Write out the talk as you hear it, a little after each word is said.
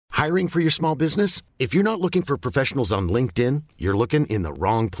Hiring for your small business? If you're not looking for professionals on LinkedIn, you're looking in the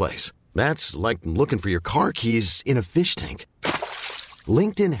wrong place. That's like looking for your car keys in a fish tank.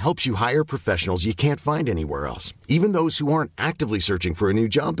 LinkedIn helps you hire professionals you can't find anywhere else, even those who aren't actively searching for a new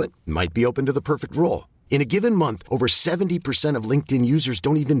job but might be open to the perfect role. In a given month, over 70% of LinkedIn users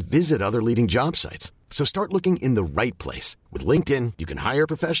don't even visit other leading job sites. So start looking in the right place. With LinkedIn, you can hire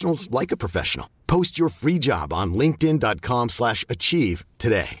professionals like a professional. Post your free job on linkedin.com/achieve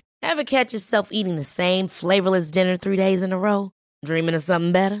today. Ever catch yourself eating the same flavorless dinner 3 days in a row? Dreaming of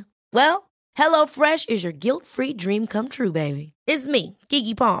something better? Well, HelloFresh is your guilt-free dream come true, baby. It's me,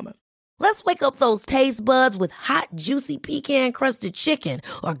 Keke Palmer. Let's wake up those taste buds with hot, juicy pecan-crusted chicken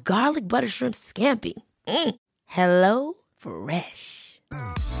or garlic butter shrimp scampi. Hello Fresh.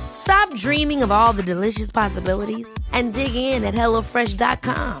 Stop dreaming of all the delicious possibilities and dig in at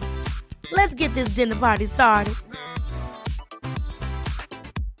HelloFresh.com. Let's get this dinner party started.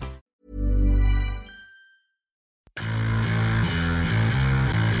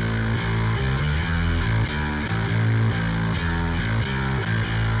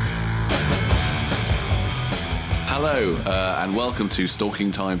 Hello, and welcome to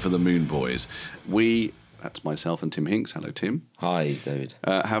Stalking Time for the Moon Boys. That's myself and Tim Hinks. Hello, Tim. Hi, David.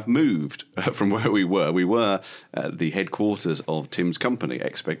 Have moved from where we were. We were at the headquarters of Tim's company,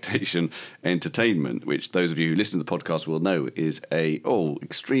 Expectation Entertainment, which those of you who listen to the podcast will know is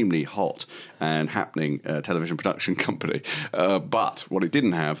extremely hot and happening television production company. But what it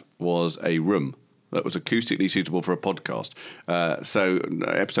didn't have was a room that was acoustically suitable for a podcast. So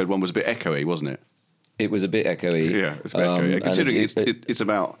episode 1 was a bit echoey, wasn't it? It was a bit echoey. Yeah, it's a bit echoey. Considering it's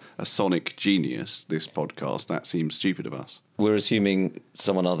about a sonic genius, this podcast, that seems stupid of us. We're assuming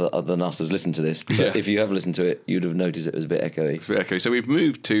someone other than us has listened to this, but if you have listened to it, you'd have noticed it was a bit echoey. It's a bit echoey. So we've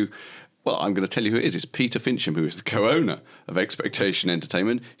moved to, well, I'm going to tell you who it is. It's Peter Fincham, who is the co-owner of Expectation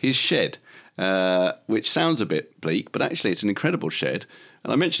Entertainment, his shed, which sounds a bit bleak, but actually it's an incredible shed.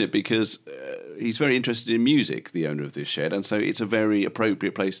 And I mention it because he's very interested in music, the owner of this shed, and so it's a very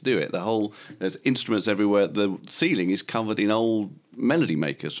appropriate place to do it. There's instruments everywhere. The ceiling is covered in old melody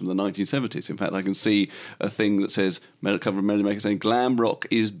makers from the 1970s. In fact, I can see a thing that says, cover of melody makers saying, "Glam rock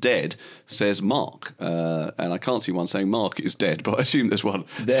is dead," says Mark. And I can't see one saying Mark is dead, but I assume there's one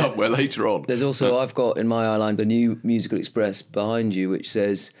somewhere later on. There's also, I've got in my eyeline the New Musical Express behind you, which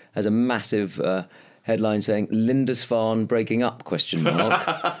has a massive headline saying Lindisfarne breaking up, ?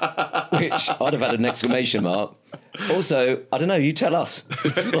 Which I'd have had an exclamation mark. Also, I don't know, you tell us.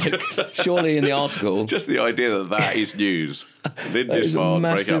 It's like, surely in the article... Just the idea that is news. Lindisfarne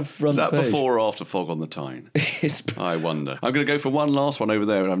break up. Is that before or after Fog on the Tyne? I wonder. I'm going to go for one last one over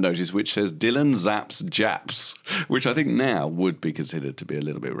there, I've noticed, which says Dylan zaps Japs, which I think now would be considered to be a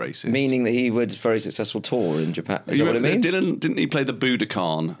little bit racist. Meaning that he was a very successful tour in Japan. Is that what it means? Dylan, didn't he play the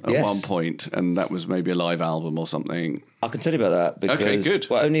Budokan at one point, and that was maybe a live album or something? I can tell you about that because... Okay, good.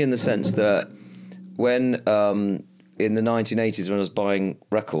 Well, only in the sense that when... in the 1980s, when I was buying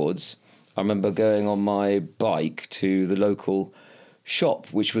records, I remember going on my bike to the local shop,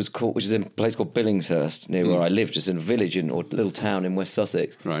 which is in a place called Billingshurst, near where I lived, just in a village or little town in West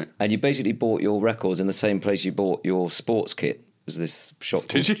Sussex. Right. And you basically bought your records in the same place you bought your sports kit. Was this shop?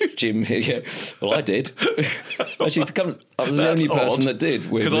 Did you? Jim? Yeah. Well, I did. Actually, I was the only person that did.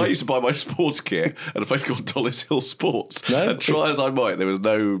 Because I used to buy my sports kit at a place called Dollis Hill Sports. No, and try as I might, there was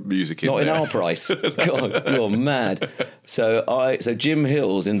no music in there. Not in our price. God, you're mad. So Jim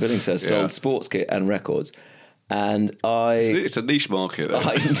Hills in Billingshurst sold sports kit and records. And it's a niche market there.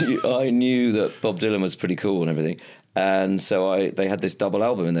 I knew that Bob Dylan was pretty cool and everything. And so they had this double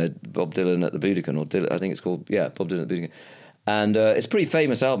album in there, Bob Dylan at the Budokan, I think it's called, Bob Dylan at the Budokan. And it's a pretty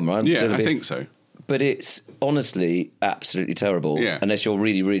famous album, right? Yeah, I think so. But it's honestly absolutely terrible, unless you're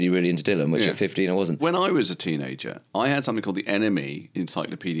really, really, really into Dylan, which at 15 I wasn't. When I was a teenager, I had something called the NME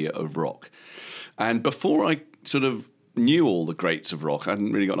Encyclopedia of Rock. And before I sort of knew all the greats of rock, I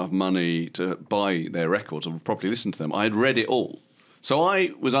hadn't really got enough money to buy their records or properly listen to them. I had read it all. So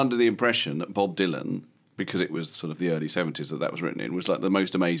I was under the impression that Bob Dylan, because it was sort of the early 70s that was written in, was like the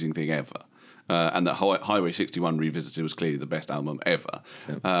most amazing thing ever. And that Highway 61 Revisited was clearly the best album ever.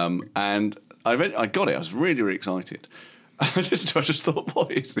 Yep. And I got it. I was really, really excited. I just thought,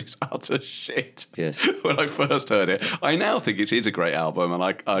 what is this utter shit? Yes. When I first heard it. I now think it is a great album and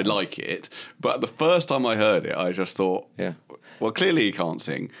I like it. But the first time I heard it, I just thought, well, clearly he can't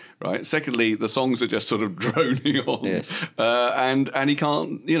sing, right? Secondly, the songs are just sort of droning on. Yes. And he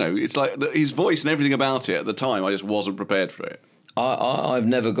can't, it's like his voice and everything about it at the time, I just wasn't prepared for it. I've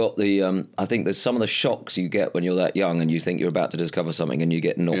never got the... I think there's some of the shocks you get when you're that young and you think you're about to discover something and you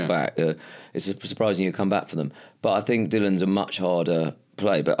get knocked back. It's surprising you come back from them. But I think Dylan's a much harder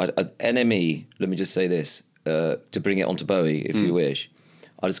play, but NME, let me just say this, to bring it onto Bowie, if you wish.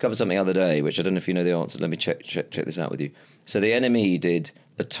 I discovered something the other day, which I don't know if you know the answer. Let me check this out with you. So the NME did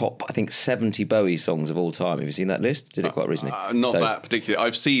the top, I think, 70 Bowie songs of all time. Have you seen that list? Did it quite recently? Not that particular.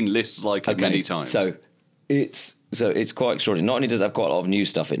 I've seen lists like it many times. So it's quite extraordinary. Not only does it have quite a lot of new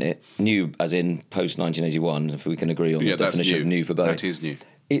stuff in it, new as in post 1981, if we can agree on the definition of new for Bowie. That is new.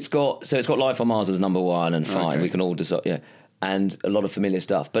 It's got Life on Mars as number one, and fine, we can all decide, and a lot of familiar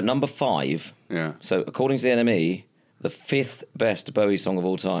stuff. But number 5, so according to the NME, the 5th best Bowie song of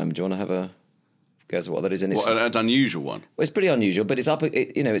all time. Do you want to have a guess what that is? And it's an unusual one. Well, it's pretty unusual, but it's up.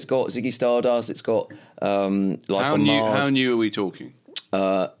 It's got Ziggy Stardust. It's got Life on Mars. How new are we talking?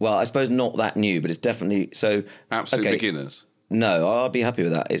 Well, I suppose not that new, but it's definitely so. Absolute beginners. No, I'll be happy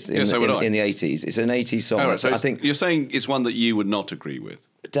with that. It's in the 80s. It's an 80s song. Right, so I think you're saying it's one that you would not agree with.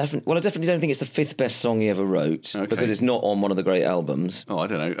 Well, I definitely don't think it's the 5th best song he ever wrote because it's not on one of the great albums. Oh, I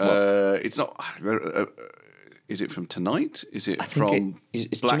don't know. It's not. Is it from Tonight? Is it from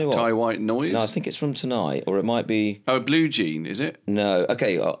Black Tie White Noise? No, I think it's from Tonight, or it might be. Oh, Blue Jean, is it? No,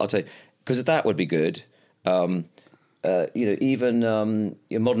 okay, I'll tell you, because that would be good. Even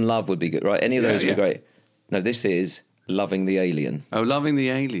Modern Love would be good, right? Any of those would be great. No, this is Loving the Alien. Oh, Loving the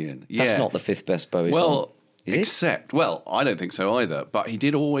Alien. Yeah. That's not the 5th best Bowie song. Well, I don't think so either, but he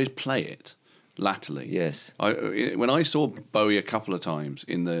did always play it latterly. Yes. When I saw Bowie a couple of times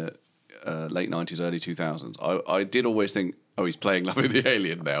in the late 90s, early 2000s, I did always think, he's playing Loving the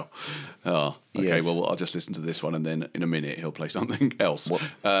Alien now. Oh, okay, yes. Well, I'll just listen to this one and then in a minute he'll play something else.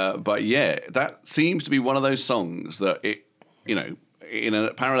 But yeah, that seems to be one of those songs that in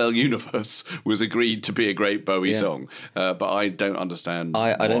a parallel universe was agreed to be a great Bowie song. But I don't understand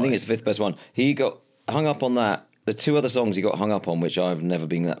I don't think it's the 5th best one. He got hung up on that. The 2 other songs he got hung up on, which I've never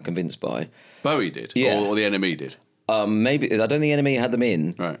been that convinced by. Bowie did? Yeah. Or the NME did? Maybe I don't think the NME had them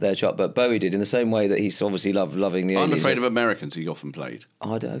in their chart, but Bowie did in the same way that he's obviously Loving the Alien. I'm Afraid of Americans. He often played.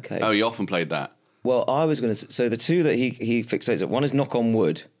 Okay. Oh, he often played that. Well, I was going to. So the 2 that he fixates at, one is Knock on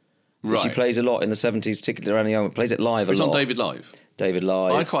Wood, which he plays a lot in the 70s, particularly around the young. Plays it live a lot. It's on David Live. David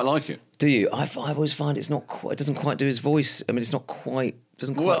Live. I quite like it. Do you? I always find it's not quite. It doesn't quite do his voice. I mean, it's not quite.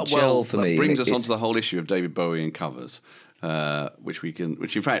 Doesn't quite gel for me. That brings us onto the whole issue of David Bowie and covers, which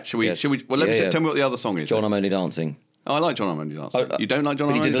in fact, should we? Well, let me tell me what the other song is. John, I'm Only Dancing. Oh, I like John, I'm Only Dancing. You don't like John,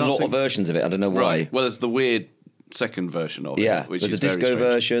 I'm Only Dancing? But he did a lot of versions of it. I don't know why. Right. Well, there's the weird second version of it, which there's is a disco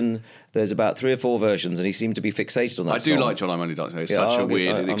version. There's about 3 or 4 versions, and he seemed to be fixated on that. I do like John, I'm Only Dancing. It's such a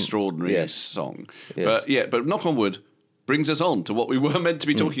weird and extraordinary song. Yes. But Knock on Wood brings us on to what we were meant to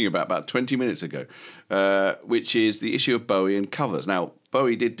be talking about 20 minutes ago, which is the issue of Bowie and covers. Now,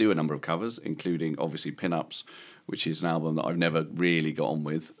 Bowie did do a number of covers, including obviously Pin-Ups, which is an album that I've never really got on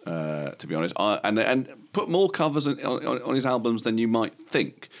with, to be honest. And put more covers on his albums than you might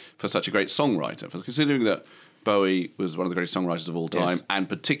think for such a great songwriter. Considering that Bowie was one of the greatest songwriters of all time, and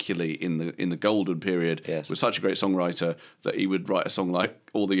particularly in the golden period, was such a great songwriter that he would write a song like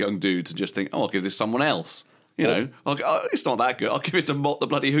All the Young Dudes and just think, I'll give this someone else. It's not that good. I'll give it to Mott the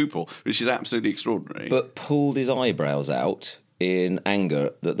Bloody Hoople, which is absolutely extraordinary. But pulled his eyebrows out in anger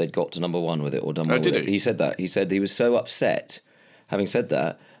that they'd got to number 1 with it or done well with it. He said that. He said he was so upset, having said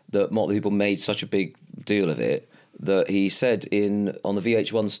that Mott the Hoople made such a big deal of it that he said on the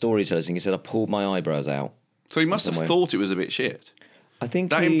VH1 Storytellers thing, he said, I pulled my eyebrows out. So he must have thought it was a bit shit. I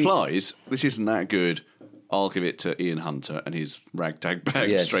think that implies this isn't that good. I'll give it to Ian Hunter and his ragtag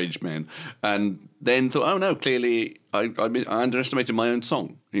bag Strange Men. And then thought, oh no, clearly I underestimated my own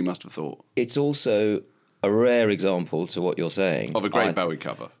song, he must have thought. It's also a rare example to what you're saying. Of a great Bowie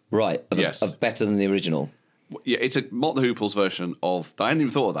cover. Right, of better than the original. Yeah, it's a Mott the Hoople's version of... I hadn't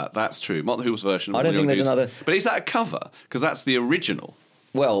even thought of that. That's true. Mott the Hoople's version of... I don't think there's another... But is that a cover? Because that's the original.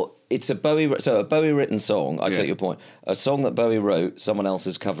 Well, it's a Bowie written song, I take your point. A song that Bowie wrote, someone else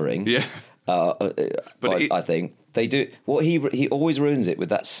is covering. Yeah. I think they do. What he always ruins it with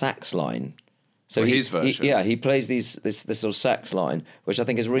that sax line. So his version, he plays this sort of sax line, which I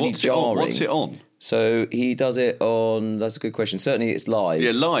think is really jarring. What's it on? So he does it on. That's a good question. Certainly, it's live.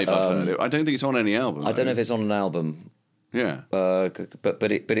 Yeah, live. I've heard it. I don't think it's on any album. I don't know if it's on an album. Yeah,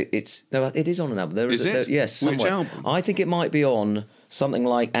 but it is on an album. Is it? Yes, somewhere. Which album? I think it might be on something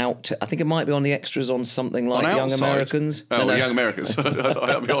like I think it might be on the extras on something like Young Americans. No. Young Americans.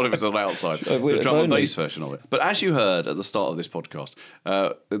 I'll be honest if it's on Outside. The drum and bass version of it. But as you heard at the start of this podcast,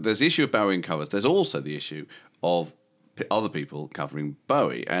 there's the issue of Bowie and covers. There's also the issue of other people covering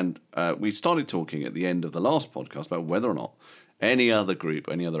Bowie. And we started talking at the end of the last podcast about whether or not any other group,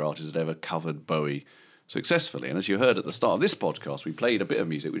 any other artist had ever covered Bowie successfully. And as you heard at the start of this podcast, we played a bit of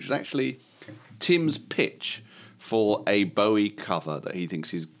music, which was actually Tim's pitch for a Bowie cover that he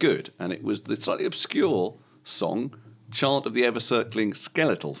thinks is good. And it was the slightly obscure song, Chant of the Ever-Circling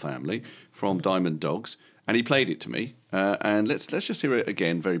Skeletal Family from Diamond Dogs. And he played it to me. And let's just hear it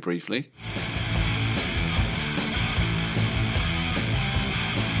again very briefly.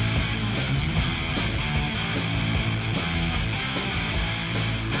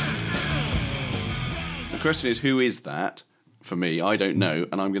 The question is, who is that? For me, I don't know.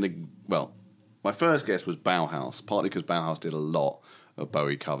 And I'm going to... Well, my first guess was Bauhaus, partly because Bauhaus did a lot of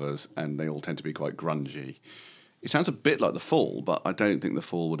Bowie covers and they all tend to be quite grungy. It sounds a bit like The Fall, but I don't think The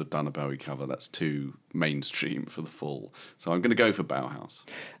Fall would have done a Bowie cover. That's too mainstream for The Fall. So I'm going to go for Bauhaus.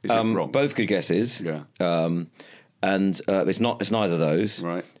 Is it wrong? Both good guesses. Yeah. It's neither of those.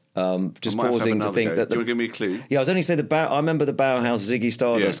 Right. Just pausing to think that... Do you want to give me a clue? Yeah, I was only saying I remember the Bauhaus Ziggy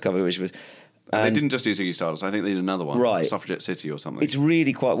Stardust cover, which was... they didn't just do Ziggy Stardust. I think they did another one. Right. Suffragette City or something. It's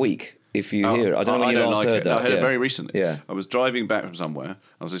really quite weak if you hear it. I don't know when you last heard that. I heard it very recently. Yeah. I was driving back from somewhere.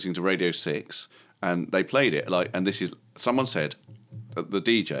 I was listening to Radio 6 and they played it. And this is... Someone said... The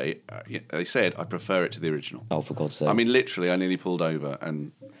DJ, they said, I prefer it to the original. Oh, for God's sake. I mean, literally, I nearly pulled over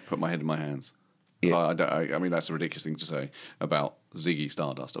and put my head in my hands. Yeah. I mean, that's a ridiculous thing to say about Ziggy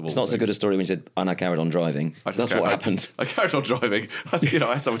Stardust. Of all it's not things. so good a story when you said, and I carried on driving. That's what happened. I carried on driving. I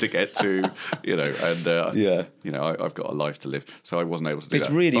had something to get to, and I've got a life to live, so I wasn't able to do It's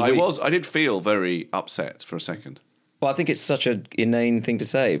that. really But I did feel very upset for a second. Well, I think it's such an inane thing to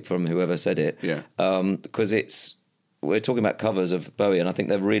say from whoever said it. Yeah. Because we're talking about covers of Bowie, and I think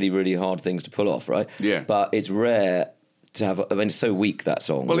they're really, really hard things to pull off, right? Yeah. But it's rare to have. I mean, it's so weak, that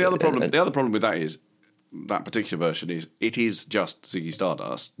song. Well, the other problem with that is that particular version is it is just Ziggy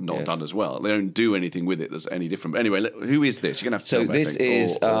Stardust, not done as well. They don't do anything with it that's any different. But anyway, who is this? You're going to have to So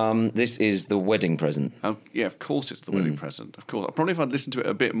tell me, this is the wedding present. Oh, yeah, of course it's the wedding present. Of course. Probably if I'd listened to it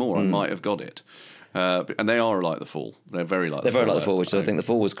a bit more, I might have got it. And they are like The Fall. They're very like The Fall. They're very like The Fall, which I think The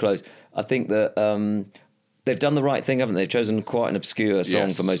Fall was close. I think that they've done the right thing, haven't they? They've chosen quite an obscure song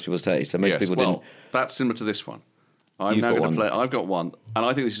for most people's taste. So most people didn't. That's similar to this one. I'm now going to play. I've got one, and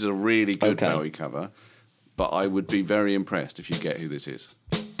I think this is a really good Bowie cover. But I would be very impressed if you get who this is.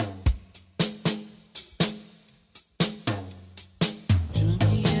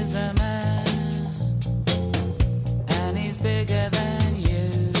 He is a man, and he's bigger than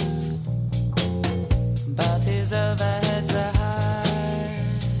you, but his overheads are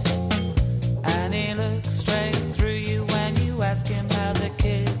high, and he looks straight through you when you ask him how the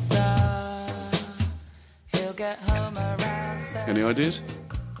kids are. He'll get home around 7. Any ideas?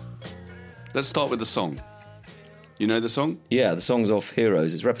 Let's start with the song. You know the song? Yeah, the song's off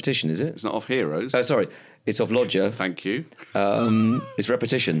Heroes. It's Repetition, is it? It's not off Heroes. Oh, sorry. It's off Lodger. Thank you. It's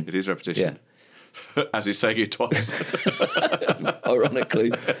Repetition. It is Repetition. Yeah. As he's saying it twice.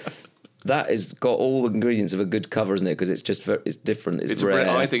 Ironically. That has got all the ingredients of a good cover, isn't it? Because it's just it's different. It's rare.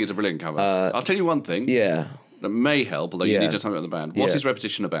 I think it's a brilliant cover. I'll tell you one thing. Yeah. That may help, although you need to tell me about the band. What is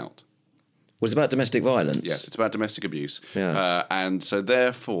Repetition about? Well, it's about domestic violence. Yes, it's about domestic abuse. Yeah. And so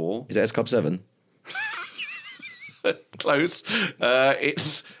therefore... Is it S Club 7? Close.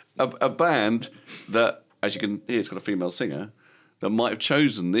 It's a band that, as you can hear, it's got a female singer that might have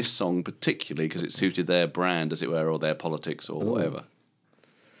chosen this song particularly because it suited their brand, as it were, or their politics or whatever.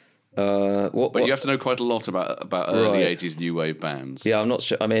 But you have to know quite a lot about early 80s new wave bands. Yeah, I'm not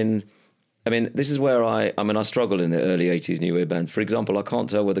sure. I mean, this is where I struggle in the early 80s new wave band. For example, I can't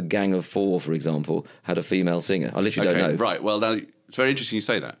tell whether Gang of Four, for example, had a female singer. I literally don't know. Right. Well, now it's very interesting you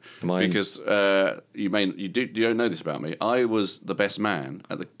say that because you don't know this about me. I was the best man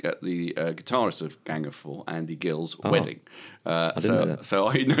at the guitarist of Gang of Four, Andy Gill's wedding. I didn't know that. So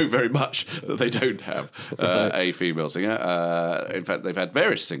I know very much that they don't have a female singer. In fact, they've had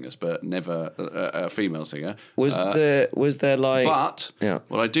various singers, but never a female singer. Was there like? But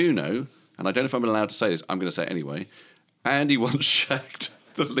what I do know, and I don't know if I'm allowed to say this, I'm going to say it anyway. Andy once shagged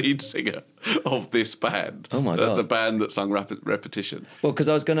the lead singer of this band. Oh my God. The band that sung Repetition. Well, because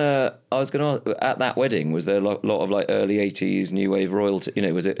I was gonna at that wedding, was there a lot of like early 80s new wave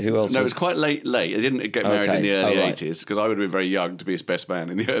royalty? Was it who else? No, it was quite late. It didn't get married in the early 80s because I would have been very young to be his best man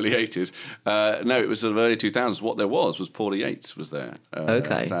in the early 80s. No, it was sort of early 2000s. What there was Paulie Yates was there.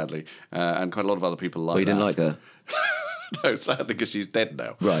 Sadly, and quite a lot of other people like. You didn't like her. No, sadly, because she's dead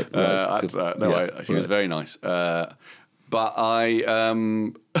now. Right. She was very nice. But I...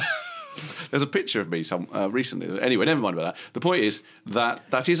 there's a picture of me recently. Anyway, never mind about that. The point is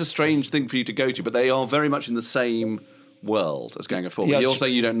that is a strange thing for you to go to, but they are very much in the same world as Gang of Four. You're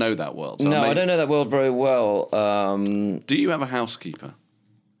saying you don't know that world. So no, I don't know that world very well. Do you have a housekeeper?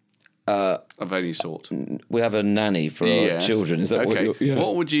 Of any sort? We have a nanny for our children. Is that okay. what you're... Yeah.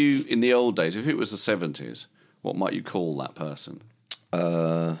 What would you, in the old days, if it was the 70s, What might you call that person?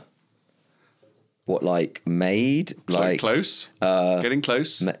 What, like made? Like Close. Getting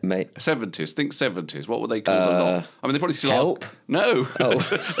close. 70s. Think 70s. What would they call the lot? I mean, they probably still Help? are. No.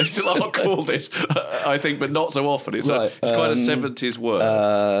 They still are called this, I think, but not so often. It's, Right, it's quite a 70s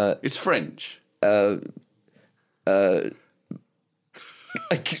word. It's French. A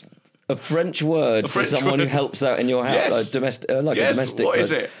French word for someone who helps out in your house, Yes. a domestic. A domestic. What is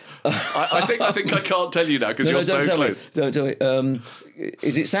person. it? I think I can't tell you now because No, you're don't so tell close. me. Don't tell me.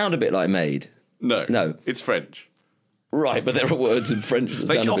 Does it sound a bit like maid? No. It's French. Right, but there are words in French that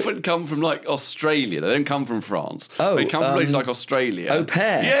They sound a often bit... come from like Australia. They don't come from France. Oh, they come from places like Australia. Au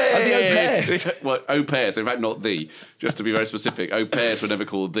pair. Yeah. Oh, the au pairs. Well, au pairs. In fact, not the. Just to be very specific, au pairs were never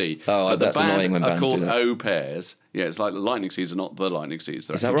called the. Oh, but that's the band annoying when are bands do called that. au pairs. Yeah, it's like the Lightning Seeds are not the Lightning Seeds.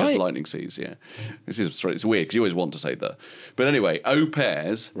 They're Is that actually just right? Lightning Seeds. Yeah, it's weird because you always want to say the. But anyway, au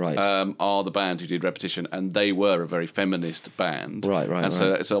pairs Right. are the band who did Repetition, and they were a very feminist band. Right. And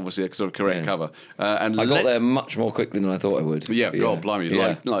so it's obviously a sort of correct cover. And I got there much more quickly than I thought I would. Yeah, God, blimey,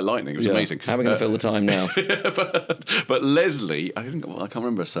 like lightning. It was amazing. How are we going to fill the time now? but Leslie, I can't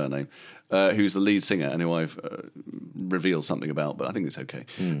remember her surname, who's the lead singer and who I've revealed something about, but I think it's okay.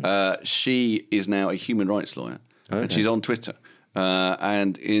 She is now a human rights lawyer, and she's on Twitter.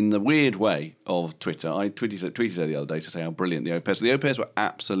 And in the weird way of Twitter, I tweeted her the other day to say how brilliant the au pairs. The au pairs were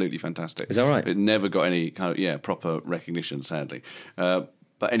absolutely fantastic. Is that right? It never got any kind of proper recognition, sadly.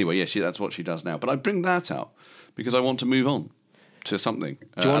 But anyway, that's what she does now. But I bring that up because I want to move on to something.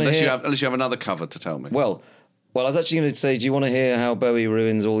 Unless you have another cover to tell me. Well, I was actually going to say, do you want to hear how Bowie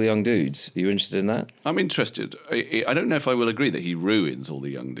ruins all the young dudes? Are you interested in that? I'm interested. I don't know if I will agree that he ruins all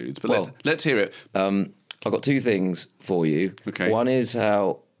the young dudes, but let's hear it. I've got two things for you. Okay. One is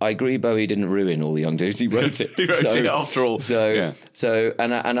how I agree Bowie didn't ruin all the young dudes. He wrote it. He wrote it after all.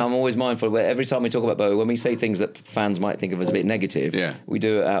 And I'm always mindful where every time we talk about Bowie, when we say things that fans might think of as a bit negative, we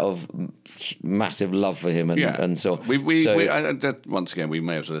do it out of massive love for him and so on. Once again, we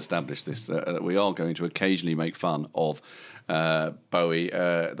may as well establish this, that we are going to occasionally make fun of Bowie.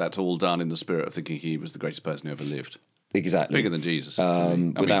 That's all done in the spirit of thinking he was the greatest person who ever lived. Exactly. Bigger than Jesus.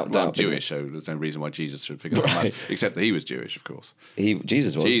 Without doubt. Jewish, so there's no reason why Jesus should figure that much, except that he was Jewish, of course.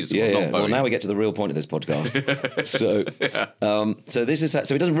 Jesus was. Not Bowie. Well, now we get to the real point of this podcast. So this is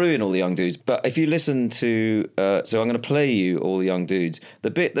so it doesn't ruin all the young dudes, but if you listen to, so I'm going to play you all the young dudes.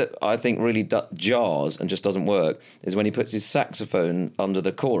 The bit that I think really jars and just doesn't work is when he puts his saxophone under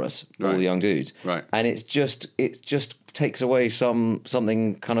the chorus, all the young dudes, right? And it just takes away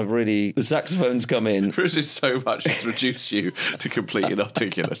something kind of really. The saxophones come in. This is so much to reduce you to complete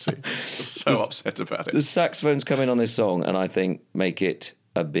inarticulacy. I'm so upset about it. The saxophones come in on this song, and I think make it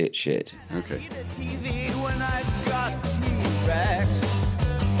a bit shit. Okay. TV when I've got T-Rex.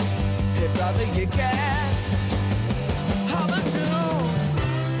 Hey brother, you guessed. How the tune?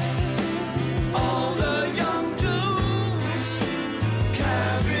 All the young dudes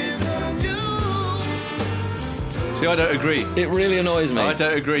carry the news. See, I don't agree. It really annoys me. I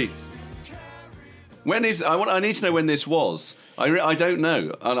don't agree. I need to know when this was. I don't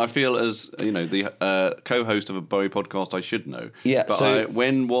know, and I feel as the co-host of a Bowie podcast, I should know. Yeah. But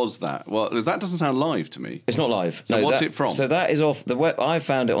when was that? Well, because that doesn't sound live to me. It's not live. So what's it from? So that is off the web. I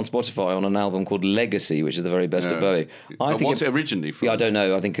found it on Spotify on an album called Legacy, which is the very best of Bowie. What's it originally from? Yeah, I don't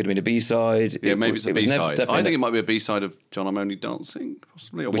know. I think it could have been a B-side. Yeah, maybe it's a B-side. I think it might be a B-side of John I'm Only Dancing,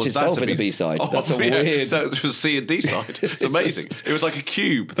 possibly. Which itself is a B-side. That's a weird... So it was C and D side. It's amazing. It was like a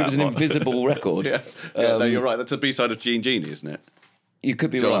cube. It was an invisible record. No, you're right. That's a B-side of Gene Genie, isn't it? You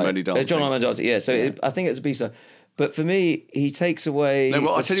could be John right. I'm Only Dancing. John I'm Only Dancing, yeah. So I think it's a B-side. But for me, he takes away I'll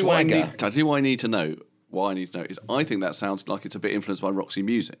the tell you swagger. what I need to know. What I need to know is I think that sounds like it's a bit influenced by Roxy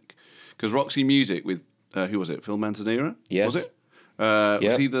Music. Because Roxy Music with, who was it, Phil Manzanera? Yes. Was it?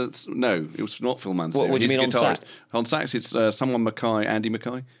 Was he the... No, it was not Phil Manzanera. What do you mean on sax? On sax, it's someone Mackay, Andy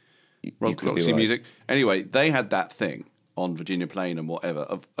Mackay. You could be Roxy right. Music. Anyway, they had that thing on Virginia Plain and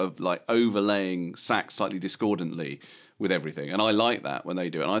whatever of like overlaying sax slightly discordantly with everything. And I like that when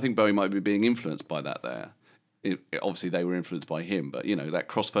they do it. And I think Bowie might be being influenced by that there. Obviously, they were influenced by him, but, that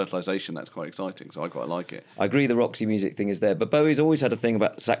cross-fertilisation, that's quite exciting, so I quite like it. I agree the Roxy Music thing is there, but Bowie's always had a thing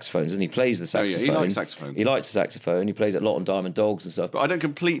about saxophones, doesn't he? He plays the saxophone. Oh, yeah, he likes saxophone. He likes the saxophone. He plays it a lot on Diamond Dogs and stuff. But I don't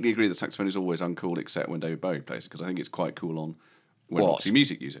completely agree that saxophone is always uncool, except when David Bowie plays it, because I think it's quite cool on when What? Roxy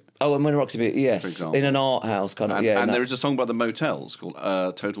Music use it. Oh, and when Roxy Music, For yes, example. in an art house kind of, And, yeah. and there is a song by the Motels called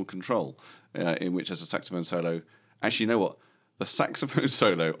Total Control, in which there's a saxophone solo. Actually, you know what? The saxophone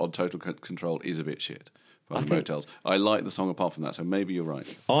solo on Total Control is a bit shit. By the Motels. I like the song apart from that, so maybe you're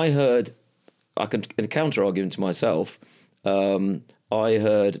right. I heard, I can counter argument to myself, I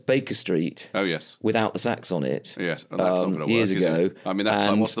heard Baker Street Oh, yes. without the sax on it. Yes, and that's not going to work, years is it? ago. I mean, that's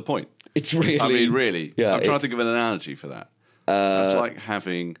like, and what's the point? It's really... I mean, really. Yeah, I'm trying to it's- think of an analogy for that. It's like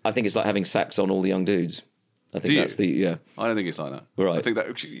having... I think it's like having sax on all the young dudes. I think Do that's the... Yeah. I don't think it's like that. Right. I think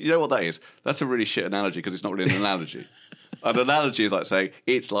that... You know what that is? That's a really shit analogy because it's not really an analogy. An analogy is like saying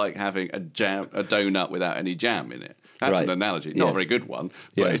it's like having a donut without any jam in it. That's Right. an analogy. Not a Yes. very good one,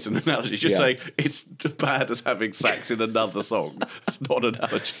 but Yeah. it's an analogy. Just Yeah. saying it's as bad as having sax in another song. It's not an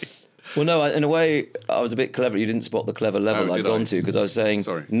analogy. Well, no, in a way, I was a bit clever. You didn't spot the clever level Oh, I'd did gone I? to because I was saying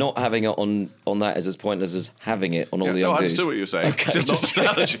Sorry. not having it on that is as pointless as having it on all the No, young I dudes. understood what you were saying. Okay, It's just not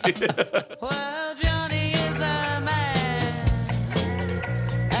an analogy. Well, Johnny is a man,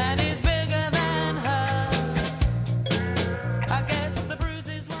 and he's bigger than her. I guess the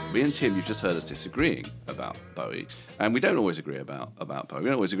bruises won't. Me and Tim, you've just heard us disagreeing about Bowie, and we don't always agree about Bowie. We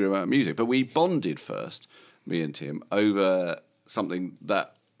don't always agree about music, but we bonded first, me and Tim, over something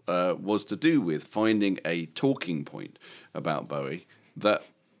that was to do with finding a talking point about Bowie that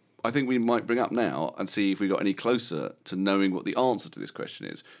I think we might bring up now and see if we got any closer to knowing what the answer to this question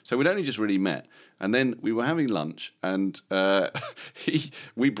is. So we'd only just really met, and then we were having lunch, and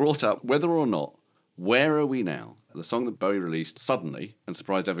we brought up whether or not Where Are We Now, the song that Bowie released suddenly and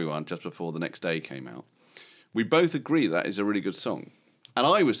surprised everyone just before the next day came out. We both agree that is a really good song. And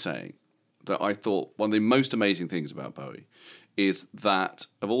I was saying that I thought one of the most amazing things about Bowie is that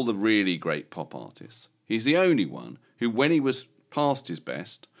of all the really great pop artists, he's the only one who, when he was past his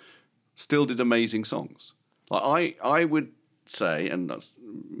best, still did amazing songs. Like I would say, and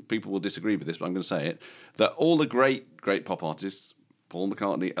people will disagree with this, but I'm going to say it, that all the great pop artists, Paul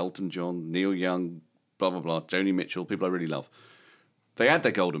McCartney, Elton John, Neil Young, blah, blah, blah, Joni Mitchell, people I really love, they had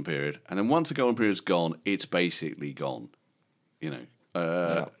their golden period, and then once the golden period's gone, it's basically gone, you know.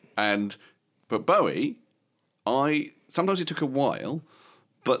 But Bowie, sometimes it took a while,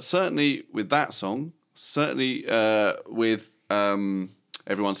 but certainly with that song, certainly with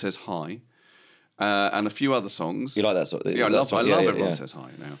Everyone Says Hi, and a few other songs. You like that sort of... Yeah, I that love song? Everyone Says Hi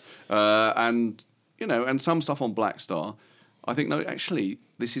now. And, you know, and some stuff on Black Star, I think, no, actually,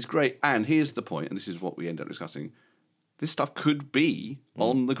 this is great. And here's the point, and this is what we end up discussing. This stuff could be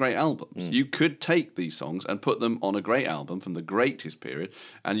on the great albums. You could take these songs and put them on a great album from the greatest period,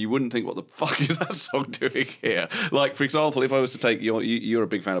 and you wouldn't think, what the fuck is that song doing here? Like, for example, if I was to take... You're a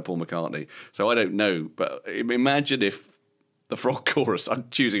big fan of Paul McCartney, so I don't know, but imagine if the Frog Chorus... I'm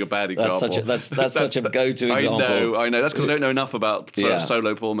choosing a bad example. That's such a go-to example. I know. That's because I don't know enough about Yeah.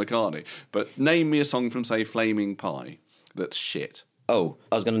 solo Paul McCartney. But name me a song from, say, Flaming Pie that's shit. Oh,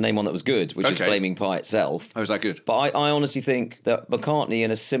 I was going to name one that was good, which is Okay. Flaming Pie itself. Oh, is that good? But I honestly think that McCartney,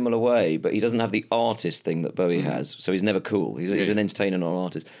 in a similar way, but he doesn't have the artist thing that Bowie has, so he's never cool. He's an entertainer, not an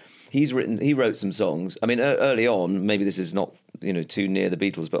artist. He wrote some songs. I mean, early on, maybe this is not too near the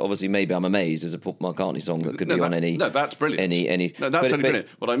Beatles, but obviously, Maybe I'm Amazed is a Paul McCartney song that could be on any. No, that's brilliant. Any. No, that's totally brilliant.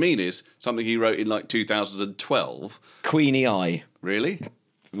 What I mean is something he wrote in like 2012. Queenie Eye. Really?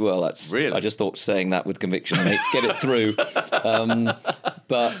 Well, that's Really? I just thought saying that with conviction, get it through.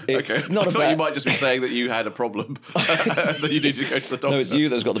 But it's Okay. not I a thought bad. you might just be saying that you had a problem that you needed to go to the doctor. No, it's you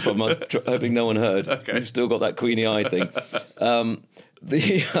that's got the problem. I was hoping no one heard. Okay. You've still got that Queenie Eye thing.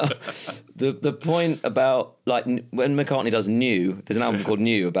 The point about like when McCartney does New, there's an album called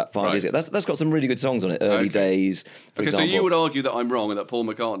New about 5 years ago. That's got some really good songs on it. Early Days, for Okay, example. so you would argue that I'm wrong and that Paul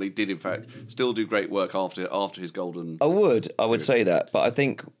McCartney did in fact still do great work after his golden... I would say that, but I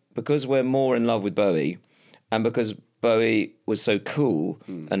think because we're more in love with Bowie, and because Bowie was so cool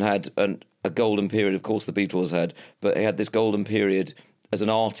and had a golden period, of course the Beatles had, but he had this golden period as an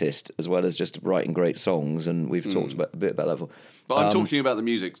artist as well as just writing great songs, and we've talked a bit about that. But I'm talking about the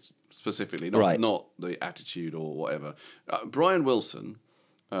music specifically, Right. not the attitude or whatever. Brian Wilson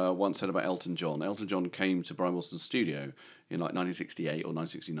once said about Elton John. Elton John came to Brian Wilson's studio in like 1968 or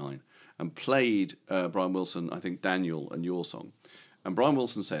 1969 and played Brian Wilson, I think, Daniel and Your Song. And Brian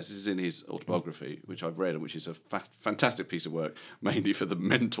Wilson says, this is in his autobiography, which I've read, and which is a fantastic piece of work, mainly for the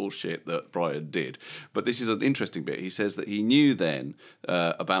mental shit that Brian did. But this is an interesting bit. He says that he knew then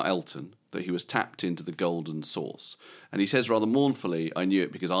about Elton, that he was tapped into the golden source. And he says rather mournfully, I knew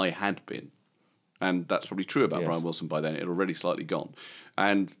it because I had been. And that's probably true about Yes. Brian Wilson by then. It had already slightly gone.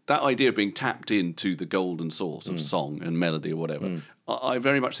 And that idea of being tapped into the golden source of song and melody or whatever, I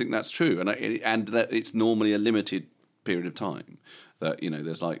very much think that's true. And that it's normally a limited period of time. That,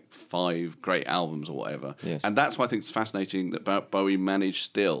 there's like 5 great albums or whatever. Yes. And that's why I think it's fascinating that Bowie managed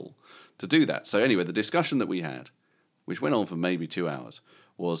still to do that. So anyway, the discussion that we had, which went on for maybe 2 hours,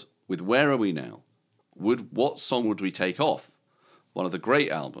 was with Where Are We Now? What song would we take off one of the great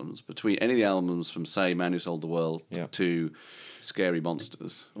albums, between any of the albums from, say, Man Who Sold the World Yeah. to Scary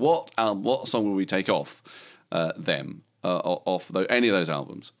Monsters, what song will we take off any of those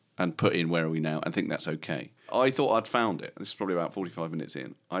albums and put in Where Are We Now and think that's okay? I thought I'd found it. This is probably about 45 minutes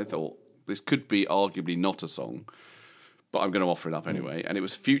in. I thought this could be arguably not a song, but I'm going to offer it up anyway. And it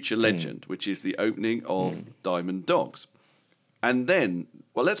was Future Legend, which is the opening of Diamond Dogs. And then,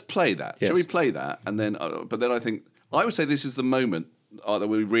 well, let's play that. Yes. Shall we play that? And then, but then I think, I would say this is the moment that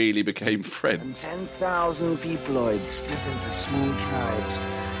we really became friends. 10,000 peoploids split into small tribes,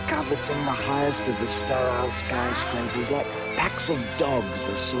 coveting the highest of the sterile skyscrapers like packs of dogs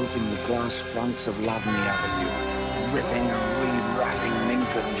assaulting the glass fronts of Lovely Avenue, ripping and re-wrapping mink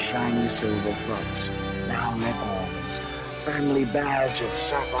and shiny silver frogs, now leghorns, family badge of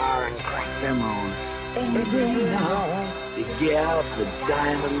sapphire and cracked emerald. Any day now, to get out the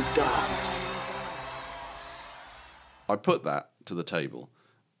diamond dogs. I put that to the table,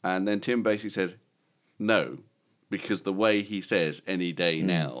 and then Tim basically said, no, because the way he says any day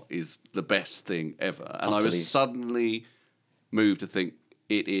now is the best thing ever. And I Utterly. was suddenly moved to think,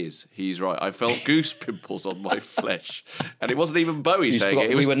 it is. He's right. I felt goose pimples on my flesh. And it wasn't even Bowie saying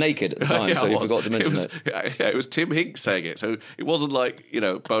it. We were naked at the time, Yeah, so it you was. forgot to mention it. Yeah, it was Tim Hinks saying it. So it wasn't like,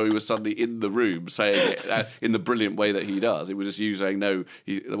 Bowie was suddenly in the room saying it in the brilliant way that he does. It was just you saying, no,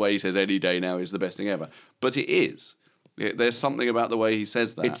 the way he says any day now is the best thing ever. But it is. There's something about the way he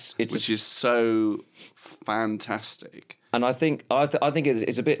says that, which is so fantastic. And I think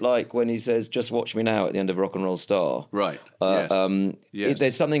it's a bit like when he says "Just watch me now" at the end of Rock and Roll Star. Right. Yes.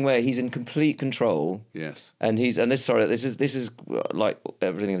 There's something where he's in complete control. Yes. And this is like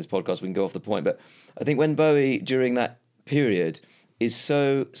everything in this podcast. We can go off the point, but I think when Bowie during that period is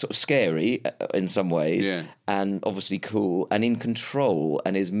so sort of scary in some ways, Yeah. and obviously cool and in control,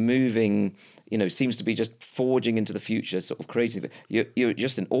 and is moving, seems to be just forging into the future, sort of creating. You're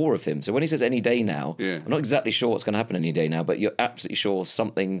just in awe of him. So when he says any day now, Yeah. I'm not exactly sure what's going to happen any day now, but you're absolutely sure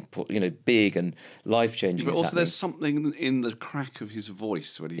something, big and life changing. But is also, happening. there's something in the crack of his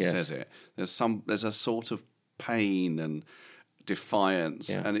voice when he Yes. says it. There's a sort of pain and defiance,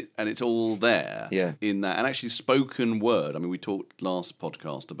 Yeah. and it's all there Yeah. in that. And actually, spoken word. I mean, we talked last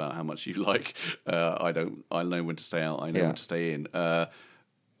podcast about how much you like. I know when to stay out. I know Yeah. when to stay in.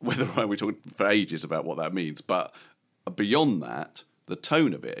 We talked for ages about what that means, but beyond that, the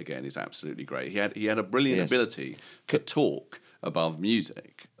tone of it again is absolutely great. He had a brilliant Yes. ability to talk above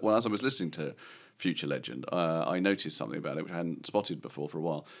music. Well, as I was listening to Future Legend, I noticed something about it which I hadn't spotted before for a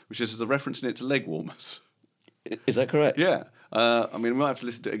while, which is there's a reference in it to leg warmers. Is that correct? Yeah. I mean, we might have to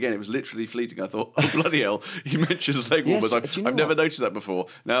listen to it again. It was literally fleeting. I thought, oh, bloody hell, he mentions leg Yes, warmers. do you know I've never what? noticed that before.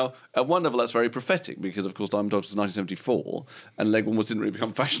 Now, at one level, that's very prophetic because, of course, Diamond Dogs was 1974 and leg warmers didn't really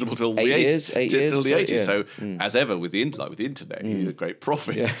become fashionable till the 80s. 8 years Till or the so, 80s. yeah. So, as ever, with the internet, he's a great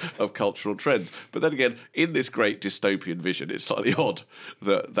prophet of cultural trends. But then again, in this great dystopian vision, it's slightly odd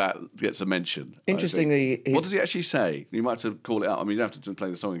that gets a mention. I Interestingly, think. What does he actually say? You might have to call it out. I mean, you don't have to play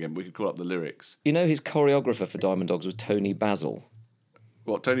the song again, but we could call up the lyrics. His choreographer for Diamond Dogs was Tony Basil.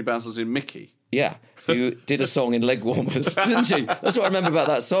 What, Tony Basil's in Mickey? Yeah, who did a song in Leg Warmers, didn't she? That's what I remember about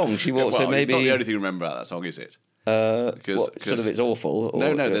that song. She walked, Well, so maybe it's not the only thing you remember about that song, is it? sort of it's awful.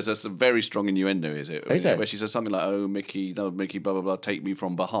 No, or- there's a very strong innuendo, is it? Is there? Where she says something like, "Oh, Mickey, blah blah blah, take me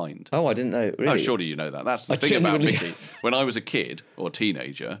from behind." Oh, I didn't know. Really? Oh, surely you know that. That's the I thing about genuinely- Mickey. When I was a kid or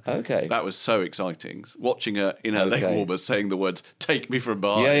teenager, Okay. that was so exciting. Watching her in her leg Okay. warmers saying the words "take me from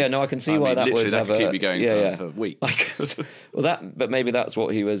behind." Yeah, no, I can see why that literally would that have could a keep me going for weeks. But maybe that's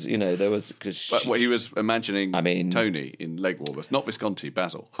what he was. There was because But what he was imagining, I mean- Tony in leg warmers, not Visconti,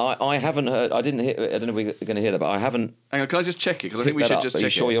 Basil. I haven't heard. I didn't hear. I don't know if we're going to hear that, but I haven't. Hang on, can I just check it? Because I think we picked should that up. just Are you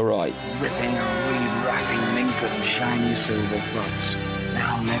check sure it. you're right? Ripping and re-wrapping mink and shiny silver frogs,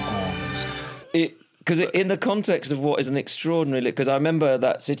 now leghorns. Because in the context of what is an extraordinary, because I remember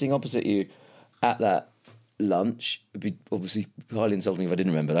that sitting opposite you at that lunch, it'd be obviously highly insulting if I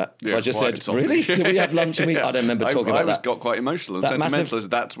didn't remember that. If Yeah, I just quite said, insulting. really? Did we have lunch? And I don't remember talking about that. I got quite emotional and That sentimental. massive-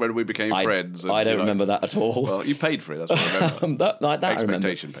 That's when we became friends. And, I don't remember that at all. Well, you paid for it. That's what I remember. that I remember.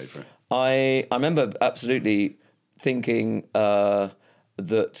 Expectation paid for it. I remember absolutely thinking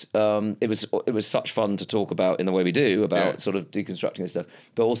that it was such fun to talk about in the way we do about Yeah. sort of deconstructing this stuff,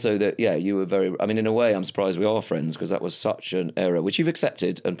 but also that you were very. I mean, in a way, I'm surprised we are friends because that was such an error which you've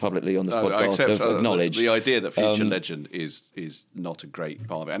accepted and publicly on this I podcast accept have acknowledged. the idea that Future Legend is not a great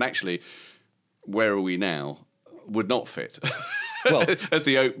part of it, and actually, Where Are We Now would not fit. Well, as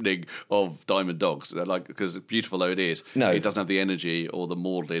the opening of Diamond Dogs. Like, because beautiful though it is, No. it doesn't have the energy or the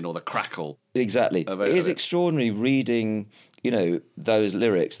maudlin or the crackle. exactly. Of It is it. extraordinary reading, those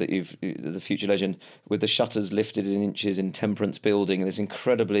lyrics that the Future Legend, with the shutters lifted in inches in Temperance Building, and this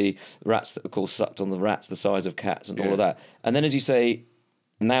incredibly rats that, of course, sucked on the rats the size of cats and all Yeah. of that. And then, as you say,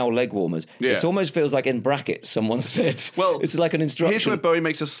 now leg warmers. Yeah. It almost feels like in brackets someone said. Well, it's like an instruction. Here's where Bowie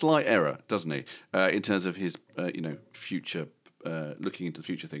makes a slight error, doesn't he? In terms of his, future, looking into the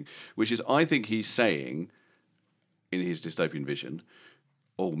future thing, which is, I think he's saying, in his dystopian vision,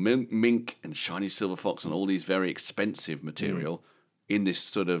 mink and shiny silver fox and all these very expensive material in this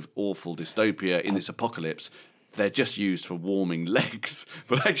sort of awful dystopia, in this apocalypse, they're just used for warming legs.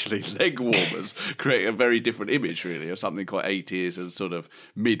 But actually, leg warmers create a very different image, really, of something quite 80s and sort of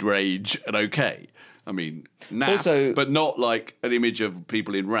mid-range and okay. I mean, naff, Also- but not like an image of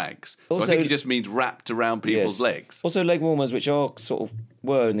people in rags. So I Also- think he just means wrapped around people's Yes. legs. Also, leg warmers, which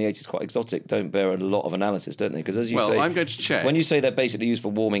were in the 80s quite exotic, don't bear a lot of analysis, don't they? Because as you Well, say, I'm going to check. when you say they're basically used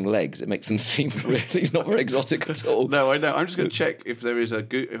for warming legs, it makes them seem really not very exotic at all. No, I know. I'm just going to check if there is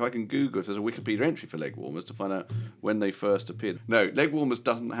if I can Google if there's a Wikipedia entry for leg warmers to find out when they first appeared. No, leg warmers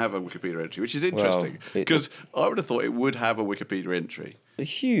doesn't have a Wikipedia entry, which is interesting it- because I would have thought it would have a Wikipedia entry. A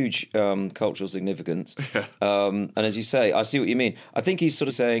huge cultural significance. And as you say, I see what you mean. I think he's sort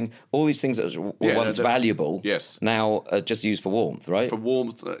of saying all these things that were Yeah, once no, valuable yes. now are just used for warmth, right? For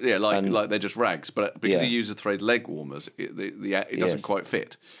warmth, like they're just rags, but because Yeah. he uses the phrase leg warmers, it doesn't Yes. quite fit.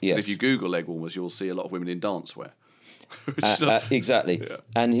 'Cause Yes. if you Google leg warmers, you'll see a lot of women in dancewear. Which is not- Exactly.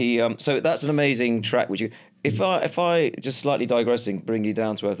 And he so that's an amazing track. Which if I just slightly digressing, bring you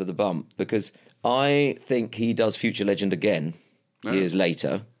down to earth of the bump, because I think he does Future Legend again years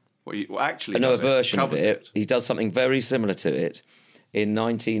later. actually, I know a does version of covers it. He does something very similar to it in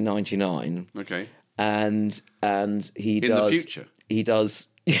 1999. Okay. And he In does the future? He does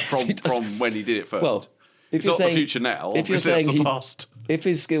yes, he does. From when he did it first. Well, if it's you're not saying the future now. if you're Obviously, saying it's the he, past. if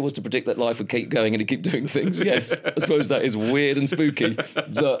his skill was to predict that life would keep going and he'd keep doing things, yes, I suppose that is weird and spooky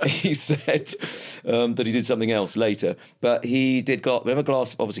that he said that he did something else later. But he did remember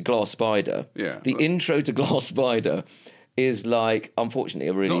Glass Spider. Yeah. The intro to Glass Spider is like, unfortunately,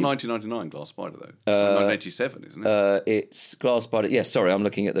 a It's really. not 1999 Glass Spider though. It's 1987, isn't it? It's Glass Spider. Yeah, sorry, I'm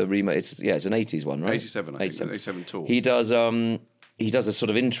looking at the remake. It's an 80s one, right? 87, I think. 87 tour. He does a sort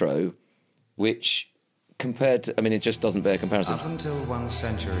of intro, which compared to, I mean, it just doesn't bear comparison. Up until 1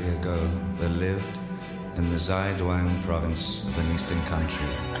 century ago, there lived in the Zaiduang province of an eastern country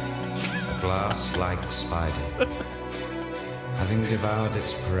a glass-like spider. Having devoured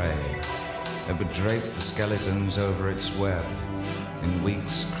its prey, it would drape the skeletons over its web, in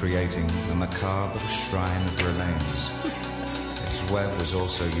weeks creating a macabre shrine of remains. Its web was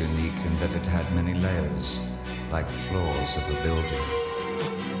also unique in that it had many layers, like floors of a building.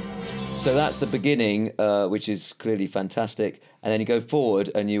 So that's the beginning, which is clearly fantastic. And then you go forward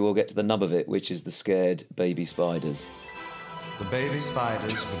and you will get to the nub of it, which is the scared baby spiders. The baby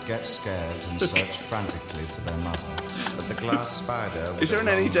spiders would get scared and search frantically for their mother. But the glass spider... Is there an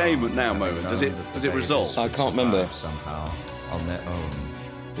any day now moment? Does it resolve? I can't remember. Somehow, on their own.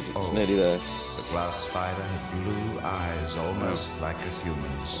 It's nearly there. The glass spider had blue eyes almost like a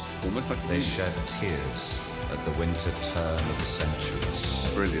human's. Almost like a They human. shed tears at the winter turn of the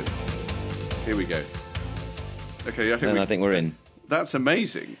centuries. Brilliant. Here we go. Okay, I think we're in. That's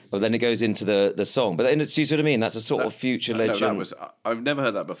amazing. But then it goes into the song. But then, do you see what I mean? That's a sort of future legend. No, I've never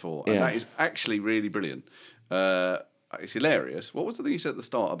heard that before. And Yeah. that is actually really brilliant. It's hilarious. What was the thing you said at the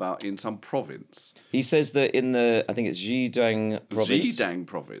start about in some province? He says that in I think it's Zhejiang province. Zhejiang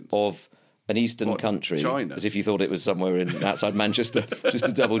province. Of an eastern What, country. China? As if you thought it was somewhere outside Manchester. Just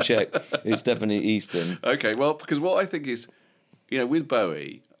to double check. It's definitely eastern. Okay, well, because what I think is, with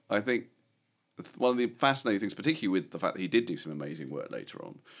Bowie, I think one of the fascinating things, particularly with the fact that he did do some amazing work later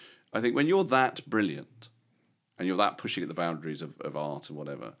on, I think when you're that brilliant and you're that pushing at the boundaries of art and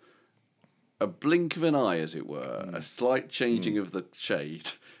whatever, a blink of an eye, as it were, a slight changing of the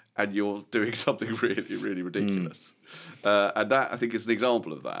shade, and you're doing something really, really ridiculous. And that, I think, is an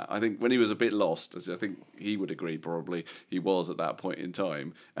example of that. I think when he was a bit lost, as I think he would agree probably he was at that point in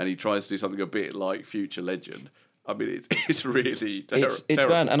time, and he tries to do something a bit like Future Legend, I mean, it's really It's terrible.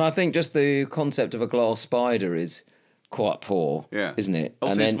 bad. And I think just the concept of a glass spider is quite poor, isn't it?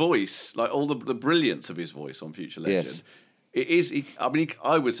 Also, and his voice, like all the brilliance of his voice on Future Legend, Yes. it is.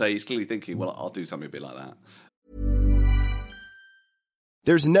 I would say he's clearly thinking, well, I'll do something a bit like that.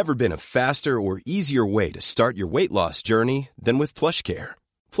 There's never been a faster or easier way to start your weight loss journey than with PlushCare.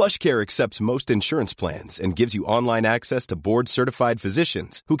 PlushCare accepts most insurance plans and gives you online access to board-certified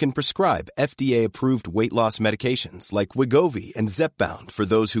physicians who can prescribe FDA-approved weight loss medications like Wegovy and Zepbound for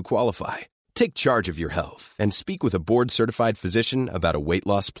those who qualify. Take charge of your health and speak with a board-certified physician about a weight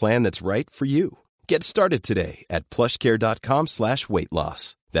loss plan that's right for you. Get started today at plushcare.com/weight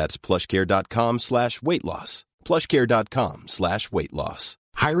loss. That's plushcare.com/weight loss. plushcare.com/weight loss.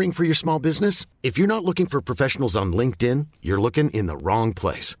 Hiring for your small business? If you're not looking for professionals on LinkedIn, you're looking in the wrong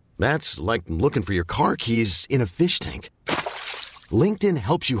place. That's like looking for your car keys in a fish tank. LinkedIn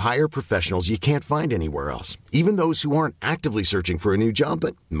helps you hire professionals you can't find anywhere else, even those who aren't actively searching for a new job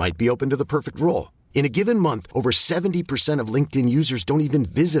but might be open to the perfect role. In a given month, over 70% of LinkedIn users don't even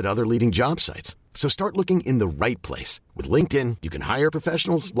visit other leading job sites. So start looking in the right place. With LinkedIn, you can hire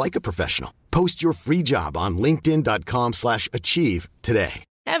professionals like a professional. Post your free job on linkedin.com/achieve today.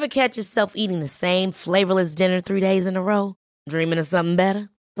 Ever catch yourself eating the same flavorless dinner 3 days in a row? Dreaming of something better?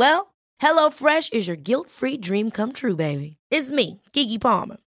 Well, HelloFresh is your guilt-free dream come true, baby. It's me, Keke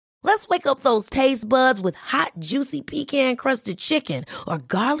Palmer. Let's wake up those taste buds with hot, juicy pecan-crusted chicken or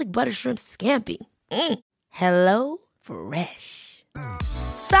garlic butter shrimp scampi. Hello Fresh.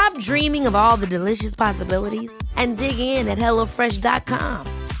 Stop dreaming of all the delicious possibilities and dig in at HelloFresh.com.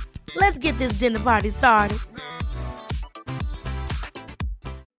 Let's get this dinner party started.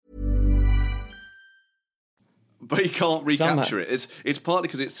 But he can't recapture it. It's partly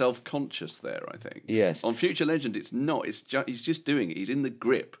because it's self-conscious there, I think. Yes. On Future Legend, it's not. He's just doing it. He's in the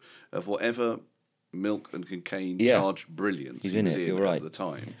grip of whatever Milk and Cocaine charged brilliance he's in it, you're right. at the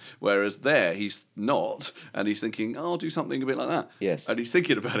time. Whereas there, he's not, and he's thinking, I'll do something a bit like that. Yes. And he's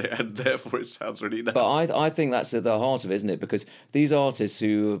thinking about it, and therefore it sounds really nice. But I think that's at the heart of it, isn't it? Because these artists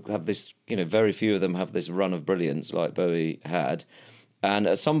who have this, very few of them have this run of brilliance like Bowie had. And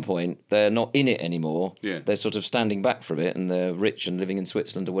at some point, they're not in it anymore. Yeah. They're sort of standing back from it, and they're rich and living in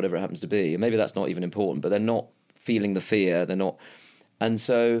Switzerland or whatever it happens to be. And maybe that's not even important, but they're not feeling the fear. They're not. And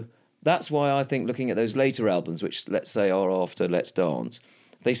so that's why I think looking at those later albums, which let's say are after Let's Dance,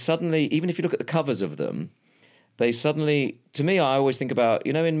 they suddenly, even if you look at the covers of them, they suddenly, to me, I always think about,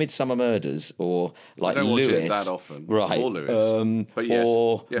 in Midsummer Murders or like I don't watch Lewis. it that often. Right. Or Lewis. But yes.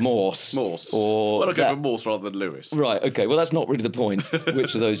 Or yes. Morse. Or well, I'll go for Morse rather than Lewis. Right, okay. Well, that's not really the point,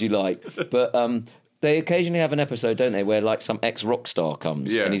 which of those you like. But they occasionally have an episode, don't they, where like some ex-rock star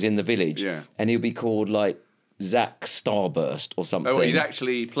comes and he's in the village and he'll be called like Zach Starburst or something. Oh, he's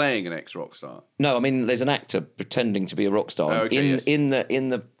actually playing an ex-rock star? No, I mean, there's an actor pretending to be a rock star. Oh, okay, in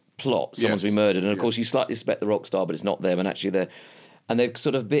the plot, someone's been murdered, and of course you slightly suspect the rock star, but it's not them, and actually they're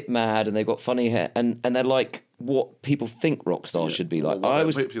sort of a bit mad, and they've got funny hair, and they're like what people think rock stars should be like.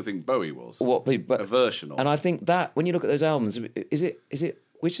 Well, people think Bowie was. A version of. And I think that when you look at those albums, is it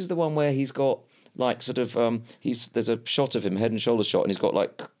which is the one where he's got like sort of there's a shot of him, head and shoulders shot, and he's got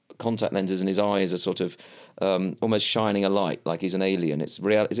like contact lenses, and his eyes are sort of almost shining a light, like he's an alien. Is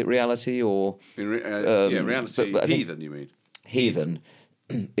it Reality or Reality? But Heathen, you mean? Heathen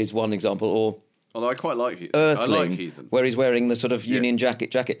is one example, or although I quite like Heathen. Earthling, I like Heathen, where he's wearing the sort of Union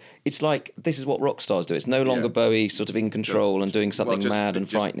jacket. It's like this is what rock stars do. It's no longer Bowie sort of in control and doing something mad and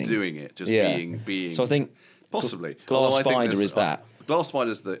frightening. Doing it, being. So I think possibly Glass Spider is that. Glass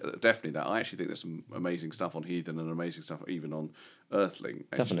Spider's definitely that. I actually think there's some amazing stuff on Heathen and amazing stuff even on Earthling.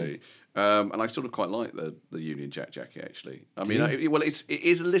 Actually. Definitely. And I sort of quite like the Union jacket. Actually, I mean, it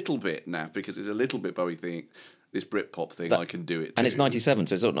is a little bit naff because it's a little bit Bowie thing. This Britpop thing, I can do it too. And it's 97,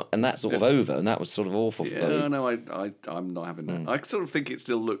 so it's sort of and that's sort of over, and that was sort of awful for Bowie. No, I'm not having that. I sort of think it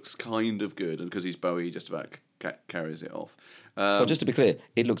still looks kind of good, and because he's Bowie, just about carries it off. Well, just to be clear,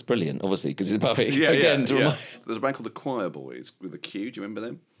 it looks brilliant, obviously, because it's Bowie. There's a band called the Choir Boys with a Q. Do you remember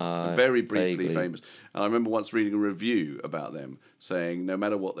them? Very briefly famous. And I remember once reading a review about them saying, no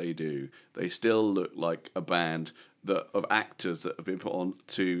matter what they do, they still look like a band of actors that have been put on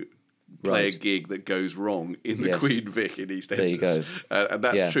to play a gig that goes wrong in the Queen Vic in EastEnders. There you go. And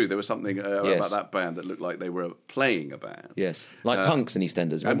that's true. There was something about that band that looked like they were playing a band. Yes, like punks in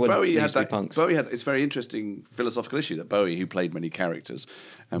EastEnders. And Bowie had that. Punks? Bowie had it's a very interesting philosophical issue that Bowie, who played many characters,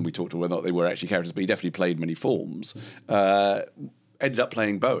 and we talked about whether or not they were actually characters, but he definitely played many forms. Ended up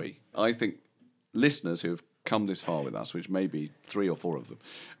playing Bowie. I think listeners who have come this far with us, which may be 3 or 4 of them,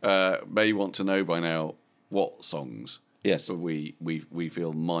 may want to know by now what songs. Yes, we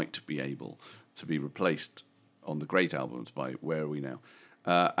feel might be able to be replaced on the great albums by Where Are We Now?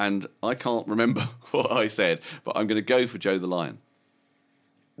 And I can't remember what I said, but I'm going to go for Joe the Lion.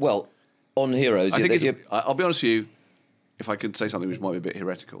 Well, on Heroes, I think I'll be honest with you, if I could say something which might be a bit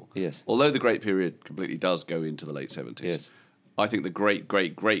heretical. Yes. Although the great period completely does go into the late 70s. Yes. I think the great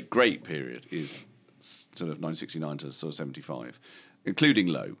period is sort of 1969 to sort of 75. including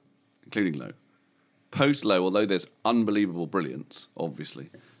Low. Post Low, although there's unbelievable brilliance, obviously,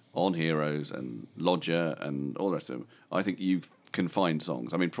 on Heroes and Lodger and all the rest of them, I think you can find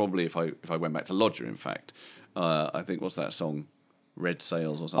songs. I mean, probably if I went back to Lodger, in fact, I think, what's that song? Red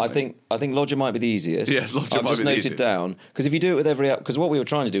Sails or something. I think Lodger might be the easiest. Yes, Lodger I've might just be the noted easiest. down, because if you do it with because what we were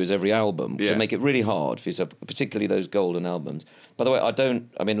trying to do is every album Yeah. to make it really hard for yourself, particularly those golden albums. By the way, I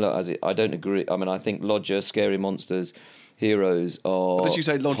don't agree. I mean, I think Lodger, Scary Monsters, Heroes are But as you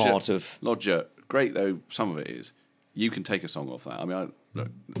say, part Lodger, great though some of it is, you can take a song off that. I mean, I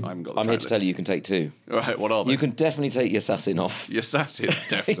haven't got the I'm here track to tell you can take two. All right, what are they? You can definitely take your Assassin off. Your Assassin,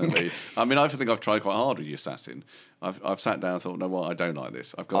 definitely. I mean, I think I've tried quite hard with Your Assassin. I've sat down and thought, no, what? I don't like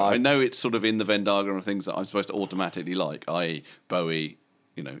this. I know it's sort of in the Venn diagram of things that I'm supposed to automatically like, i.e. Bowie,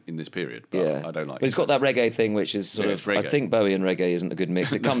 in this period. But Yeah, I don't like it. But it's got that reggae thing, which is sort Yeah, of. it's reggae. I think Bowie and reggae isn't a good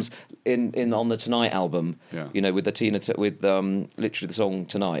mix. It comes in on the Tonight album. Yeah. With the literally the song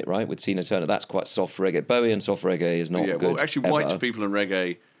Tonight, right, with Tina Turner. That's quite soft reggae. Bowie and soft reggae is not good. Well, actually, ever. white people and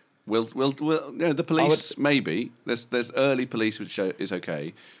reggae will the Police maybe. There's early Police which is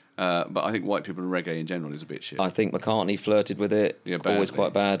okay. But I think white people and reggae in general is a bit shit. I think McCartney flirted with it, always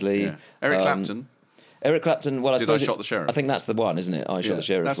quite badly. Yeah. Eric Clapton. Eric Clapton. Well, I Did suppose I Shot the Sheriff? I think that's the one, isn't it? I Shot the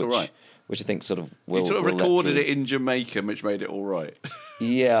Sheriff. That's all right. Which I think sort of He sort of will let recorded through. it in Jamaica, which made it all right.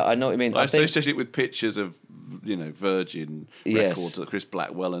 Yeah, I know what you mean. I think associate it with pictures of Virgin Yes. records of Chris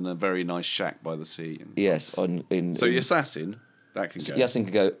Blackwell and a very nice shack by the sea. yes. So the Assassin, that can go. Yes, can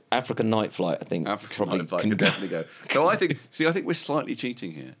go. African Night Flight, I think. African probably Night Flight can can go. definitely go. So I think we're slightly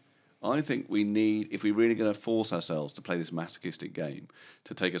cheating here. I think we need, if we're really going to force ourselves to play this masochistic game,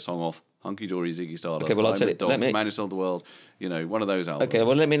 to take a song off Hunky Dory, Ziggy Stardust, Okay, well, I'll tell you- Dogs, let me- Man Who Sold the World, one of those albums. Okay,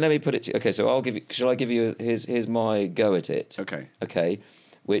 well let me put it to okay, so I'll give you shall I give you here's my go at it. Okay. Okay.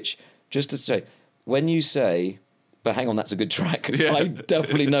 Which just to say, when you say but hang on, that's a good track. Yeah. I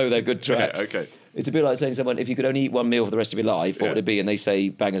definitely know they're good tracks. Yeah, okay. It's a bit like saying to someone, if you could only eat one meal for the rest of your life, what would it be? And they say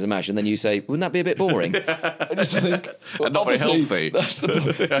bangers and mash, and then you say, wouldn't that be a bit boring? And you think, well, And not very obviously, healthy. That's the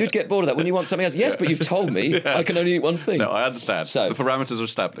point. You'd get bored of that when you want something else. Yes, but you've told me I can only eat one thing. No, I understand. So- the parameters are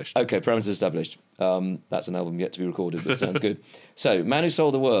established. Okay, parameters established. That's an album yet to be recorded, but sounds good. So, Man Who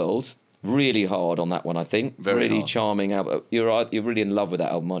Sold the World, really hard on that one, I think. Very really hard. charming album. You're really in love with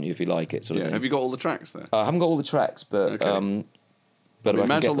that album, aren't you, if you like it, sort of Yeah. thing. Have you got all the tracks there? I haven't got all the tracks, but... Okay. but I mean, I can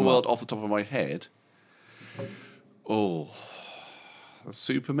Man get Sold the them World up. off the top of my head. Oh,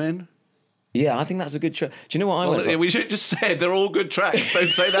 Supermen. Yeah, I think that's a good track. Do you know what I went for? We should just said they're all good tracks. Don't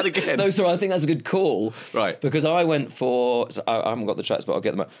say that again. No, sorry, I think that's a good call. Right. Because I went for... So I haven't got the tracks, but I'll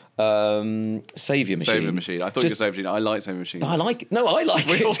get them up. Saviour Machine. Saviour Machine. I thought you said Saviour Machine. I like Saviour Machine. I like it. No, I like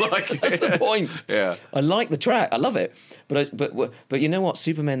We it. all like it. That's the point. Yeah. I like the track. I love it. But you know what?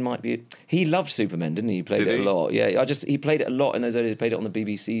 Superman might be... He loved Superman, didn't he? He played Did it he? a lot. Yeah, he played it a lot in those early days. He played it on the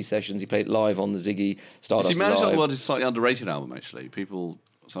BBC sessions. He played it live on the Ziggy Stardust See, Man Who Sold the Live. World is a slightly underrated album, actually. People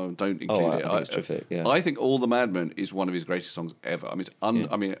don't include it. I think it's terrific, yeah. I think All the Madmen is one of his greatest songs ever. I mean,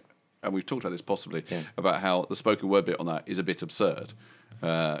 I mean, and we've talked about this possibly, about how the spoken word bit on that is a bit absurd,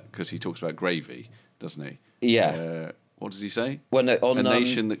 because he talks about gravy, doesn't he? Yeah. What does he say? Well, no, on, a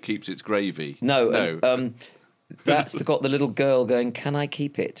nation that keeps its gravy. No. That's got the little girl going, can I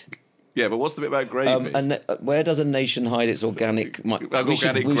keep it? Yeah, but what's the bit about gravy? Where does a nation hide its organic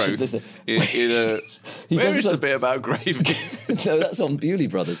Organic growth. listen. Where does is some- the bit about gravy? No, that's on Bewley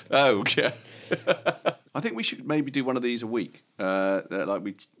Brothers. Oh, yeah. I think we should maybe do one of these a week.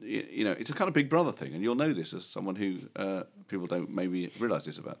 It's a kind of Big Brother thing, and you'll know this as someone who people don't maybe realise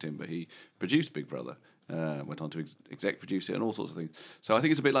this about him, but he produced Big Brother, went on to exec produce it, and all sorts of things. So I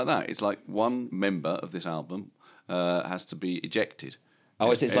think it's a bit like that. It's like one member of this album has to be ejected.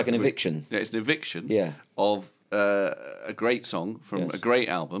 Oh, it's like an eviction. Yeah, it's an eviction Yeah. of a great song from Yes. a great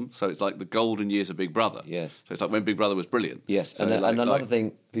album. So it's like the golden years of Big Brother. Yes. So it's like when Big Brother was brilliant. Yes, So and like- another like-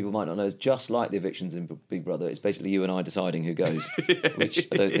 thing people might not know is just like the evictions in Big Brother, it's basically you and I deciding who goes, which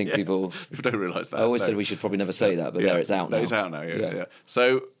I don't think people... People don't realise that. I always no. said we should probably never say that, but there, it's out now. No, it's out now. Yeah.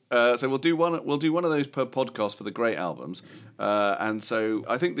 So we'll do one. We'll do one of those per podcast for the great albums. And so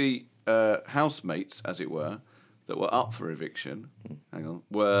I think the housemates, as it were, that were up for eviction. Hang on.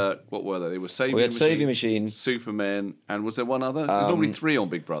 What were they? They were Saviour We had Machine, Saviour Machine. Superman, and was there one other? There's normally three on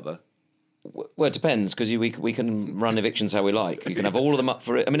Big Brother. Well, it depends, because we can run evictions how we like. You can have all of them up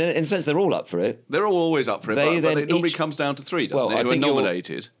for it. I mean, in a sense, they're all up for it. They're all always up for it, They but then it normally each- comes down to three, doesn't Well, it? I Who are think you're-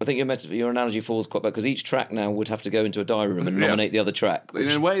 nominated. I think your analogy falls quite bad, because each track now would have to go into a diary room and Yeah. nominate the other track.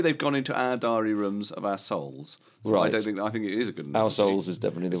 In a way, they've gone into our diary rooms of our souls. So Right. I think it is a good analogy. Our souls is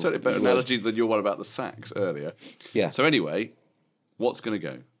definitely the It's certainly a better word. analogy than your one about the sax earlier. Yeah. So anyway, what's going to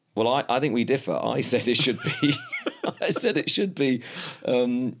go? Well, I think we differ. I said it should be... I said it should be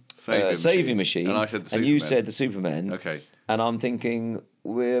Saviour Machine. And I said the And you Supermen. said the Supermen. Okay. And I'm thinking,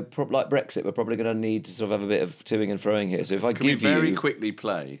 we're like Brexit, we're probably going to need to sort of have a bit of toing and froing here. So if I Can we give very you quickly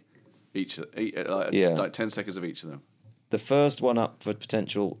play like 10 seconds of each of them? the first one up for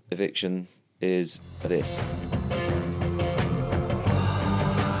potential eviction is this.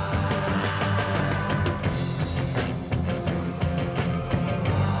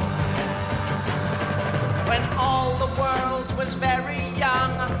 When all the world was very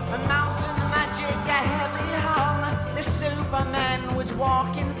young, and mountain magic a heavy hung, the Supermen would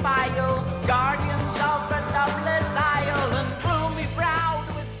walk in file, guardians of the loveless isle, and gloomy browed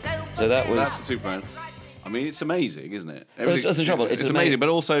with silver. So that was- That's the Superman. I mean, it's amazing, isn't it? that's the trouble. It's amazing, but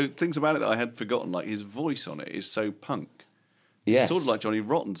also things about it that I had forgotten, like his voice on it is so punk. Yes. It's sort of like Johnny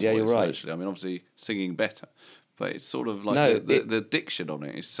Rotten's Yeah, voice, you're right. actually. I mean, obviously singing better, but it's sort of like No, the diction on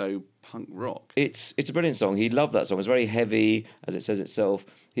it is so punk rock. It's a brilliant song. He loved that song. It's very heavy, as it says itself.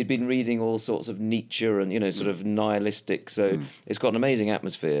 He'd been reading all sorts of Nietzsche and sort of nihilistic. So it's got an amazing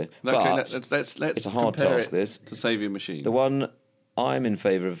atmosphere. Okay, but let's it's a hard compare task. it This to Saviour Machine. the one I'm in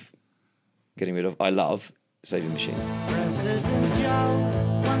favour of getting rid of. I love Saviour Machine. President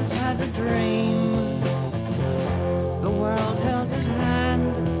Joe once had a dream. The world held his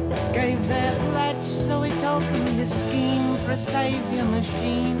hand, gave their pledge, so he told them his scheme for a saviour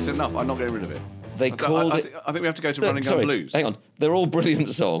machine. It's enough. I'm not getting rid of it. They called I it. think we have to go to Look, Running Gun sorry, Blues. hang on. They're all brilliant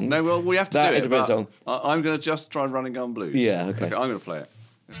songs. No, well, we have to That do it. is a brilliant but song. I'm going to just try Running Gun Blues. Yeah, okay. I'm going to play it.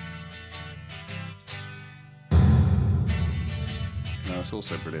 No, it's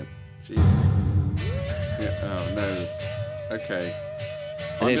also brilliant. Jesus. Yeah, oh, no. Okay.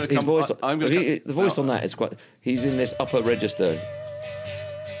 And his voice. I'm going to the voice on that is quite. He's in this upper register.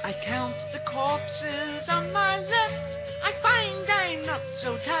 I count the corpses on my left. I find I'm not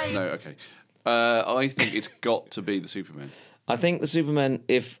so tight. No, okay. I think it's got to be the Superman. I think the Superman,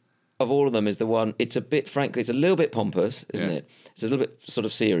 if of all of them, is the one. It's a bit, frankly, it's a little bit pompous, isn't Yeah. it? It's a little bit sort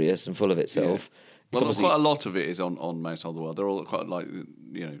of serious and full of itself. It's Well, obviously- quite a lot of it is on Mount of the World. They're all quite like, these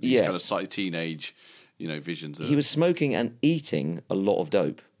Yes. kind of slightly teenage, visions. Of, He was smoking and eating a lot of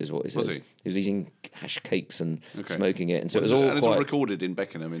dope, is what he says. Was he? He was eating hash cakes and Okay. smoking it, and so Well, it was all and it's all quite. recorded in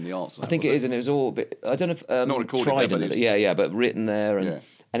Beckenham in the Arts Lab. I think it is, and it was all a bit. I don't know if Not recorded there, Trident, but it's- yeah, but written there, and Yeah.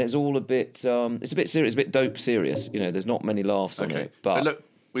 and it's all a bit. It's a bit serious, a bit dope serious. There's not many laughs on Okay, it. But so look,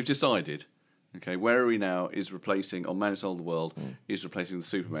 we've decided. Okay, where are we now? Is replacing on Man of the World is replacing the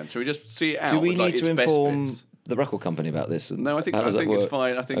Superman. Shall we just see it out? do we with, like, need to its best inform bits? the record company about this? No, I think How does that it's work?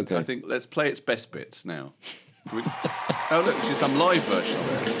 fine. I Okay. think let's play its best bits now. Can we, oh look, this is some live version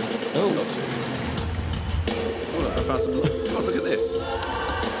of it. Oh. Got to. Oh look, I found some. Oh, look at this.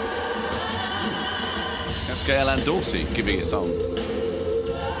 That's Gail Ann Dorsey giving it song.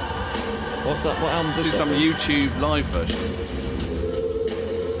 What's that? What album is This is that some from? YouTube live version.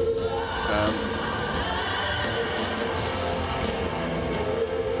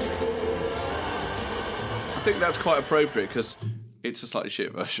 I think that's quite appropriate because it's a slightly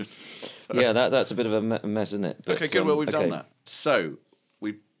shit version. So- Yeah, that's a bit of a mess, isn't it? But, Okay, good. Well, we've done okay. that. So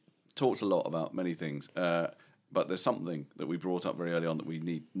we've talked a lot about many things, but there's something that we brought up very early on that we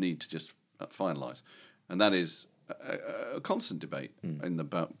need to just finalise, and that is a constant debate in the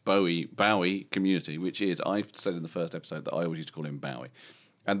Bowie community, which is, I said in the first episode that I always used to call him Bowie,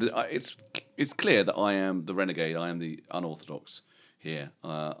 and it's clear that I am the renegade, I am the unorthodox here.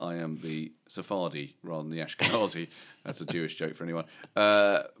 I am the Sephardi rather than the Ashkenazi. That's a Jewish joke for anyone.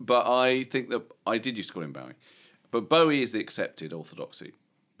 But I think that I did used to call him Bowie. But Bowie is the accepted orthodoxy.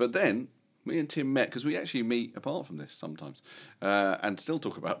 But then me and Tim met, because we actually meet apart from this sometimes, and still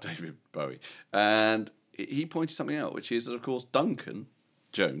talk about David Bowie. And he pointed something out, which is that, of course, Duncan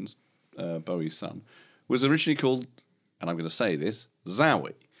Jones, Bowie's son, was originally called, and I'm going to say this,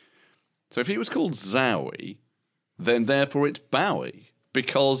 Zowie. So if he was called Zowie, then therefore it's Bowie,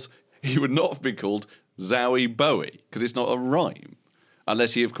 because he would not have been called Zowie Bowie, because it's not a rhyme.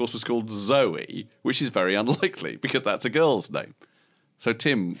 Unless he, of course, was called Zoe, which is very unlikely, because that's a girl's name. So,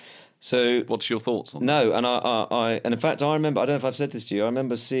 Tim, So what's your thoughts on that? no, and in fact, I remember. I don't know if I've said this to you. I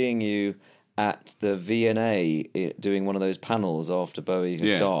remember seeing you at the V&A doing one of those panels after Bowie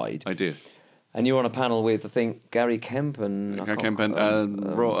had died. I did. And you were on a panel with, I think, Gary Kemp and Gary Kemp and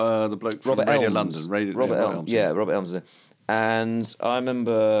the bloke from Robert Radio Elms. London. Robert Elms. Elms. Yeah, Robert Elms. And I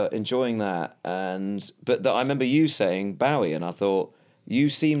remember enjoying that. But I remember you saying Bowie, and I thought you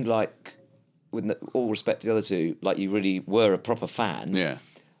seemed like, with all respect to the other two, like you really were a proper fan. Yeah.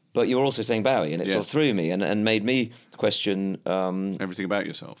 but you're also saying Bowie, and it sort of Yes. threw me and made me question. Everything about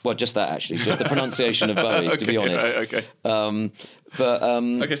yourself. Well, just that actually, just the pronunciation of Bowie, to be honest. Right, okay.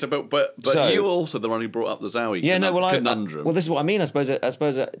 Okay, So, but so- you were also the one who brought up the Zowie conundrum. well, this is what I mean. I suppose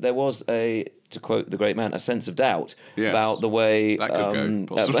there was to quote the great man, a sense of doubt Yes. about the way That could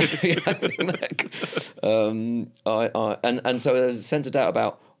go, possibly. I think and so there's a sense of doubt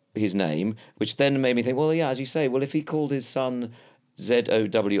about his name, which then made me think. Well, yeah, as you say, well, if he called his son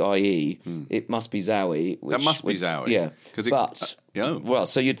Zowie, it must be Zowie. That must be Zowie. Yeah, 'Cause it- but yeah. well,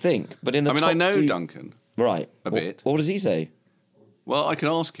 so you'd think, but in the I mean, top I know seed- Duncan. right? A bit. What does he say? Well, I can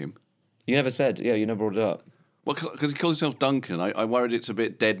ask him. You never said. Yeah, you never brought it up. Well, because he calls himself Duncan, I worried it's a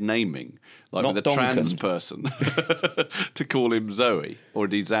bit dead naming, like Not with a Donkin. trans person, to call him Zoe or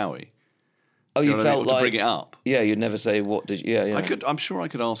indeed Zowie. Oh, Do you know what I mean? felt Or to like bring it up. Yeah, you'd never say what did. Yeah. I'm sure I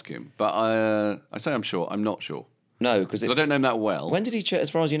could ask him, but I say I'm sure. I'm not sure No, because because I don't know him that well. When did he? As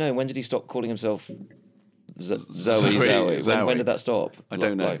far as you know, when did he stop calling himself Zowie? Zowie. When did that stop? I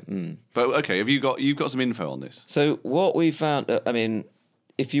don't know. But okay, you've got some info on this? So what we found, I mean,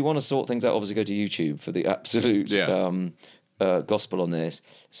 if you want to sort things out, obviously go to YouTube for the absolute gospel on this.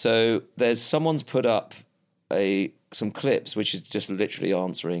 So someone's put up some clips, which is just literally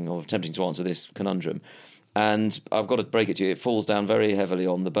answering or attempting to answer this conundrum. And I've got to break it to you, it falls down very heavily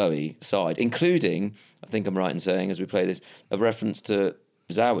on the Bowie side, including, I think I'm right in saying, as we play this, a reference to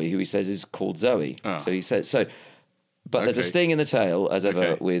Zowie, who he says is called Zoe. Oh. So he says so. But there's a Okay. sting in the tail, as ever,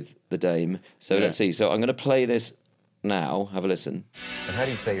 Okay. with the dame. So Yeah. let's see. So I'm going to play this now. Have a listen. And how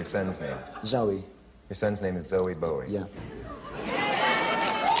do you say your son's name? Zoe. Your son's name is Zoe Bowie. Yeah.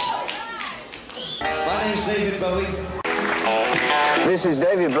 My name's David Bowie. This is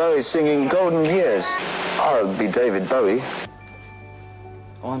David Bowie singing Golden Years. I'll be David Bowie.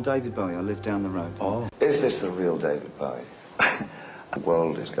 Oh, I'm David Bowie. I live down the road. Oh. Is this the real David Bowie? The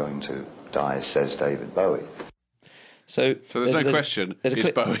world is going to die, says David Bowie. So there's no question. There's a It's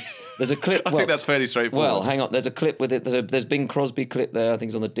clip, Bowie. There's a clip. I think that's fairly straightforward. Well, hang on. There's a clip with it. There's Bing Crosby clip there. I think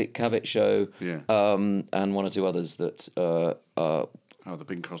it's on the Dick Cavett show. Yeah. And one or two others that. Oh, the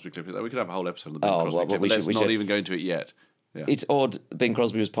Bing Crosby clip. We could have a whole episode on the Bing Crosby well, clip, we but let's should- not even go into it yet. Yeah. It's odd. Bing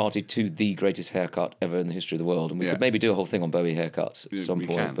Crosby was party to the greatest haircut ever in the history of the world, and we Yeah. could maybe do a whole thing on Bowie haircuts at some we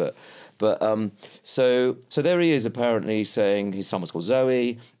point. can. But so there he is, apparently saying his son was called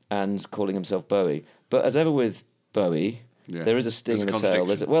Zoe and calling himself Bowie. But as ever with Bowie, Yeah. there is a sting There's in a the tail.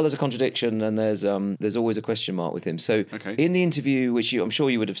 contradiction. There's a contradiction, and there's always a question mark with him. So Okay. in the interview, which I'm sure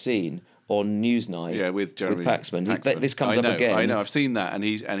you would have seen on Newsnight, with Jeremy Paxman, this comes I know, up again. I know. I've seen that, and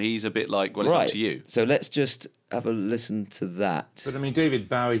he's a bit like, well, it's right. up to you. So let's just have a listen to that. But I mean, David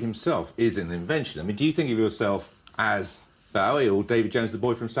Bowie himself is an invention. I mean, do you think of yourself as Bowie or David Jones, the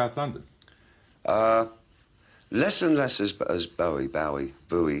boy from South London? Less and less as Bowie.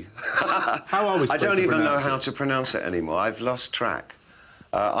 How are we supposed I don't to even know pronounce how it? to pronounce it anymore. I've lost track.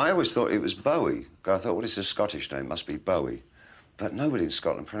 I always thought it was Bowie. I thought, well, it's a Scottish name, must be Bowie. But nobody in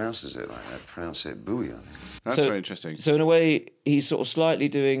Scotland pronounces it like that. They pronounce it Bowie, I think. That's very interesting. So in a way, he's sort of slightly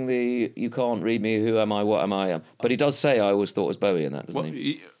doing the "you can't read me, who am I, what am I?" But he does say, "I always thought it was Bowie," in that, doesn't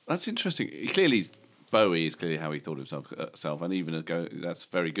he? That's interesting. Bowie is clearly how he thought of himself, and even that's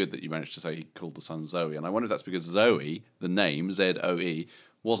very good that you managed to say he called the son Zoe. And I wonder if that's because Zoe, the name Zoe,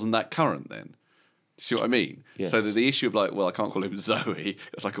 wasn't that current then. See what I mean? Yes. So the issue of like, well, I can't call him Zoe,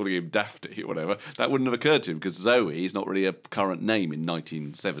 it's like calling him Daphne or whatever, that wouldn't have occurred to him because Zoe is not really a current name in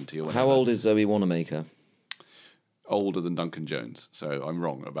 1970 or whatever. How old is Zoe Wanamaker? Older than Duncan Jones, so I'm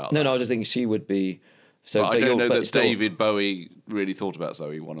wrong about No, that. no, I was just thinking she would be. So, But I don't know that still- David Bowie really thought about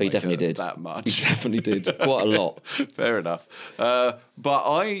Zoe Wanamaker. He definitely did. That much. He definitely did. Quite a lot. Fair enough. But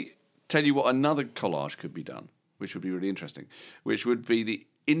I tell you what, another collage could be done, which would be really interesting, which would be the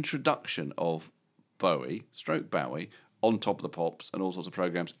introduction of Bowie on Top of the Pops and all sorts of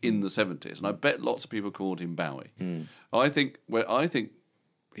programs in the 70s. And I bet lots of people called him Bowie. I think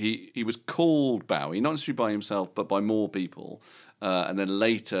he was called Bowie, not necessarily by himself, but by more people. And then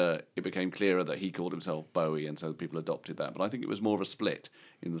later it became clearer that he called himself Bowie, and so people adopted that. But I think it was more of a split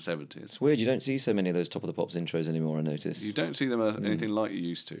in the 70s. It's weird. You don't see so many of those Top of the Pops intros anymore, I notice. You don't see them anything like you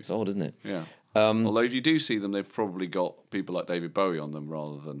used to. It's odd, isn't it? Yeah. Although if you do see them, they've probably got people like David Bowie on them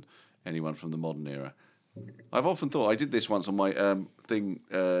rather than anyone from the modern era. I've often thought, I did this once on my thing,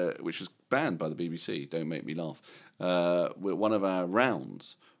 which was banned by the BBC, Don't Make Me Laugh. One of our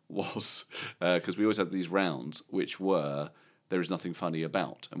rounds was, because we always had these rounds, which were, there is nothing funny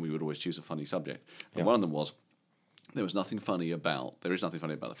about, and we would always choose a funny subject. And one of them was, there is nothing funny about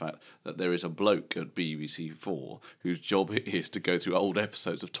the fact that there is a bloke at BBC 4 whose job it is to go through old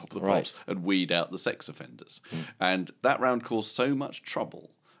episodes of Top of the Pops and weed out the sex offenders. And that round caused so much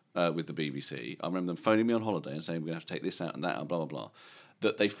trouble with the BBC, I remember them phoning me on holiday and saying we're going to have to take this out and that and blah, blah, blah,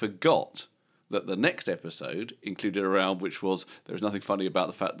 that they forgot that the next episode included a round which was there was nothing funny about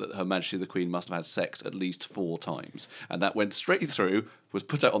the fact that Her Majesty the Queen must have had sex at least 4 times. And that went straight through, was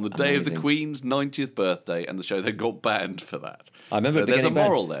put out on the day of the Queen's 90th birthday, and the show then got banned for that. I remember there's a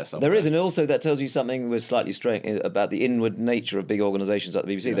moral there somewhere. There is, and also that tells you something was slightly strange about the inward nature of big organisations like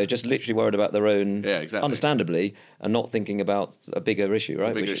the BBC. Yeah. They're just literally worried about their own, understandably, and not thinking about a bigger issue,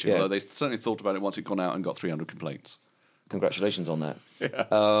 right? A bigger issue, although they certainly thought about it once it gone out and got 300 complaints. Congratulations on that.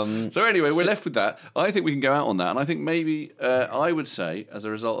 Yeah. So anyway, we're left with that. I think we can go out on that, and I think maybe I would say, as a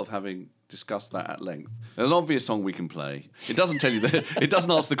result of having discussed that at length, there's an obvious song we can play. It doesn't tell you it doesn't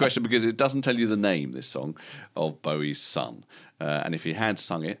answer the question because it doesn't tell you the name, this song, of Bowie's son. And if he had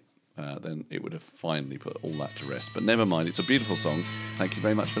sung it, then it would have finally put all that to rest. But never mind, it's a beautiful song. Thank you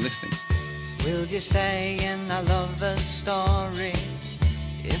very much for listening. Will you stay in a lover's story?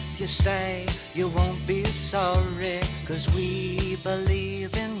 If you stay, you won't be sorry, 'cause we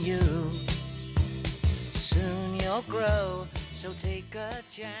believe in you. Soon you'll grow, so take a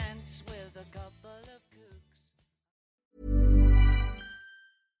chance with a couple of kooks.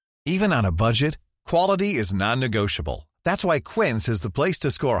 Even on a budget, quality is non-negotiable. That's why Quince is the place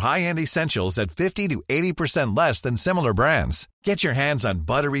to score high-end essentials at 50 to 80% less than similar brands. Get your hands on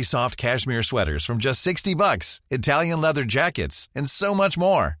buttery soft cashmere sweaters from just $60, Italian leather jackets, and so much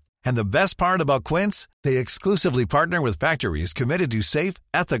more. And the best part about Quince, they exclusively partner with factories committed to safe,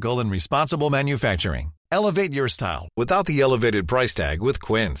 ethical, and responsible manufacturing. Elevate your style without the elevated price tag with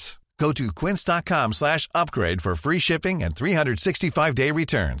Quince. Go to quince.com/upgrade for free shipping and 365-day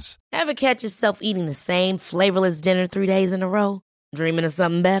returns. Ever catch yourself eating the same flavorless dinner 3 days in a row? Dreaming of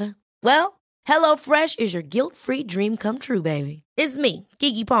something better? Well, HelloFresh is your guilt-free dream come true, baby. It's me,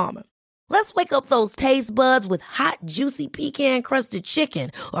 Keke Palmer. Let's wake up those taste buds with hot, juicy pecan-crusted chicken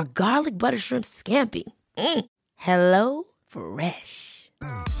or garlic butter shrimp scampi. Hello Fresh.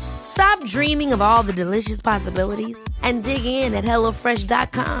 Stop dreaming of all the delicious possibilities and dig in at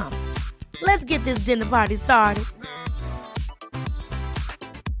HelloFresh.com. Let's get this dinner party started.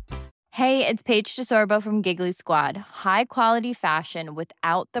 Hey, it's Paige DeSorbo from Giggly Squad. High quality fashion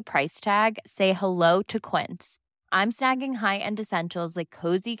without the price tag. Say hello to Quince. I'm snagging high-end essentials like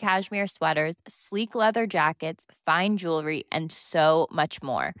cozy cashmere sweaters, sleek leather jackets, fine jewelry, and so much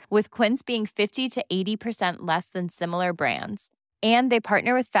more. With Quince being 50 to 80% less than similar brands. And they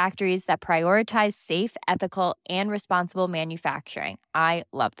partner with factories that prioritize safe, ethical, and responsible manufacturing. I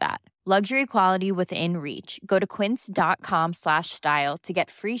love that. Luxury quality within reach. Go to quince.com/style to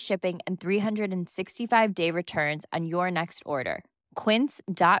get free shipping and 365-day returns on your next order.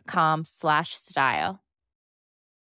 Quince.com/style.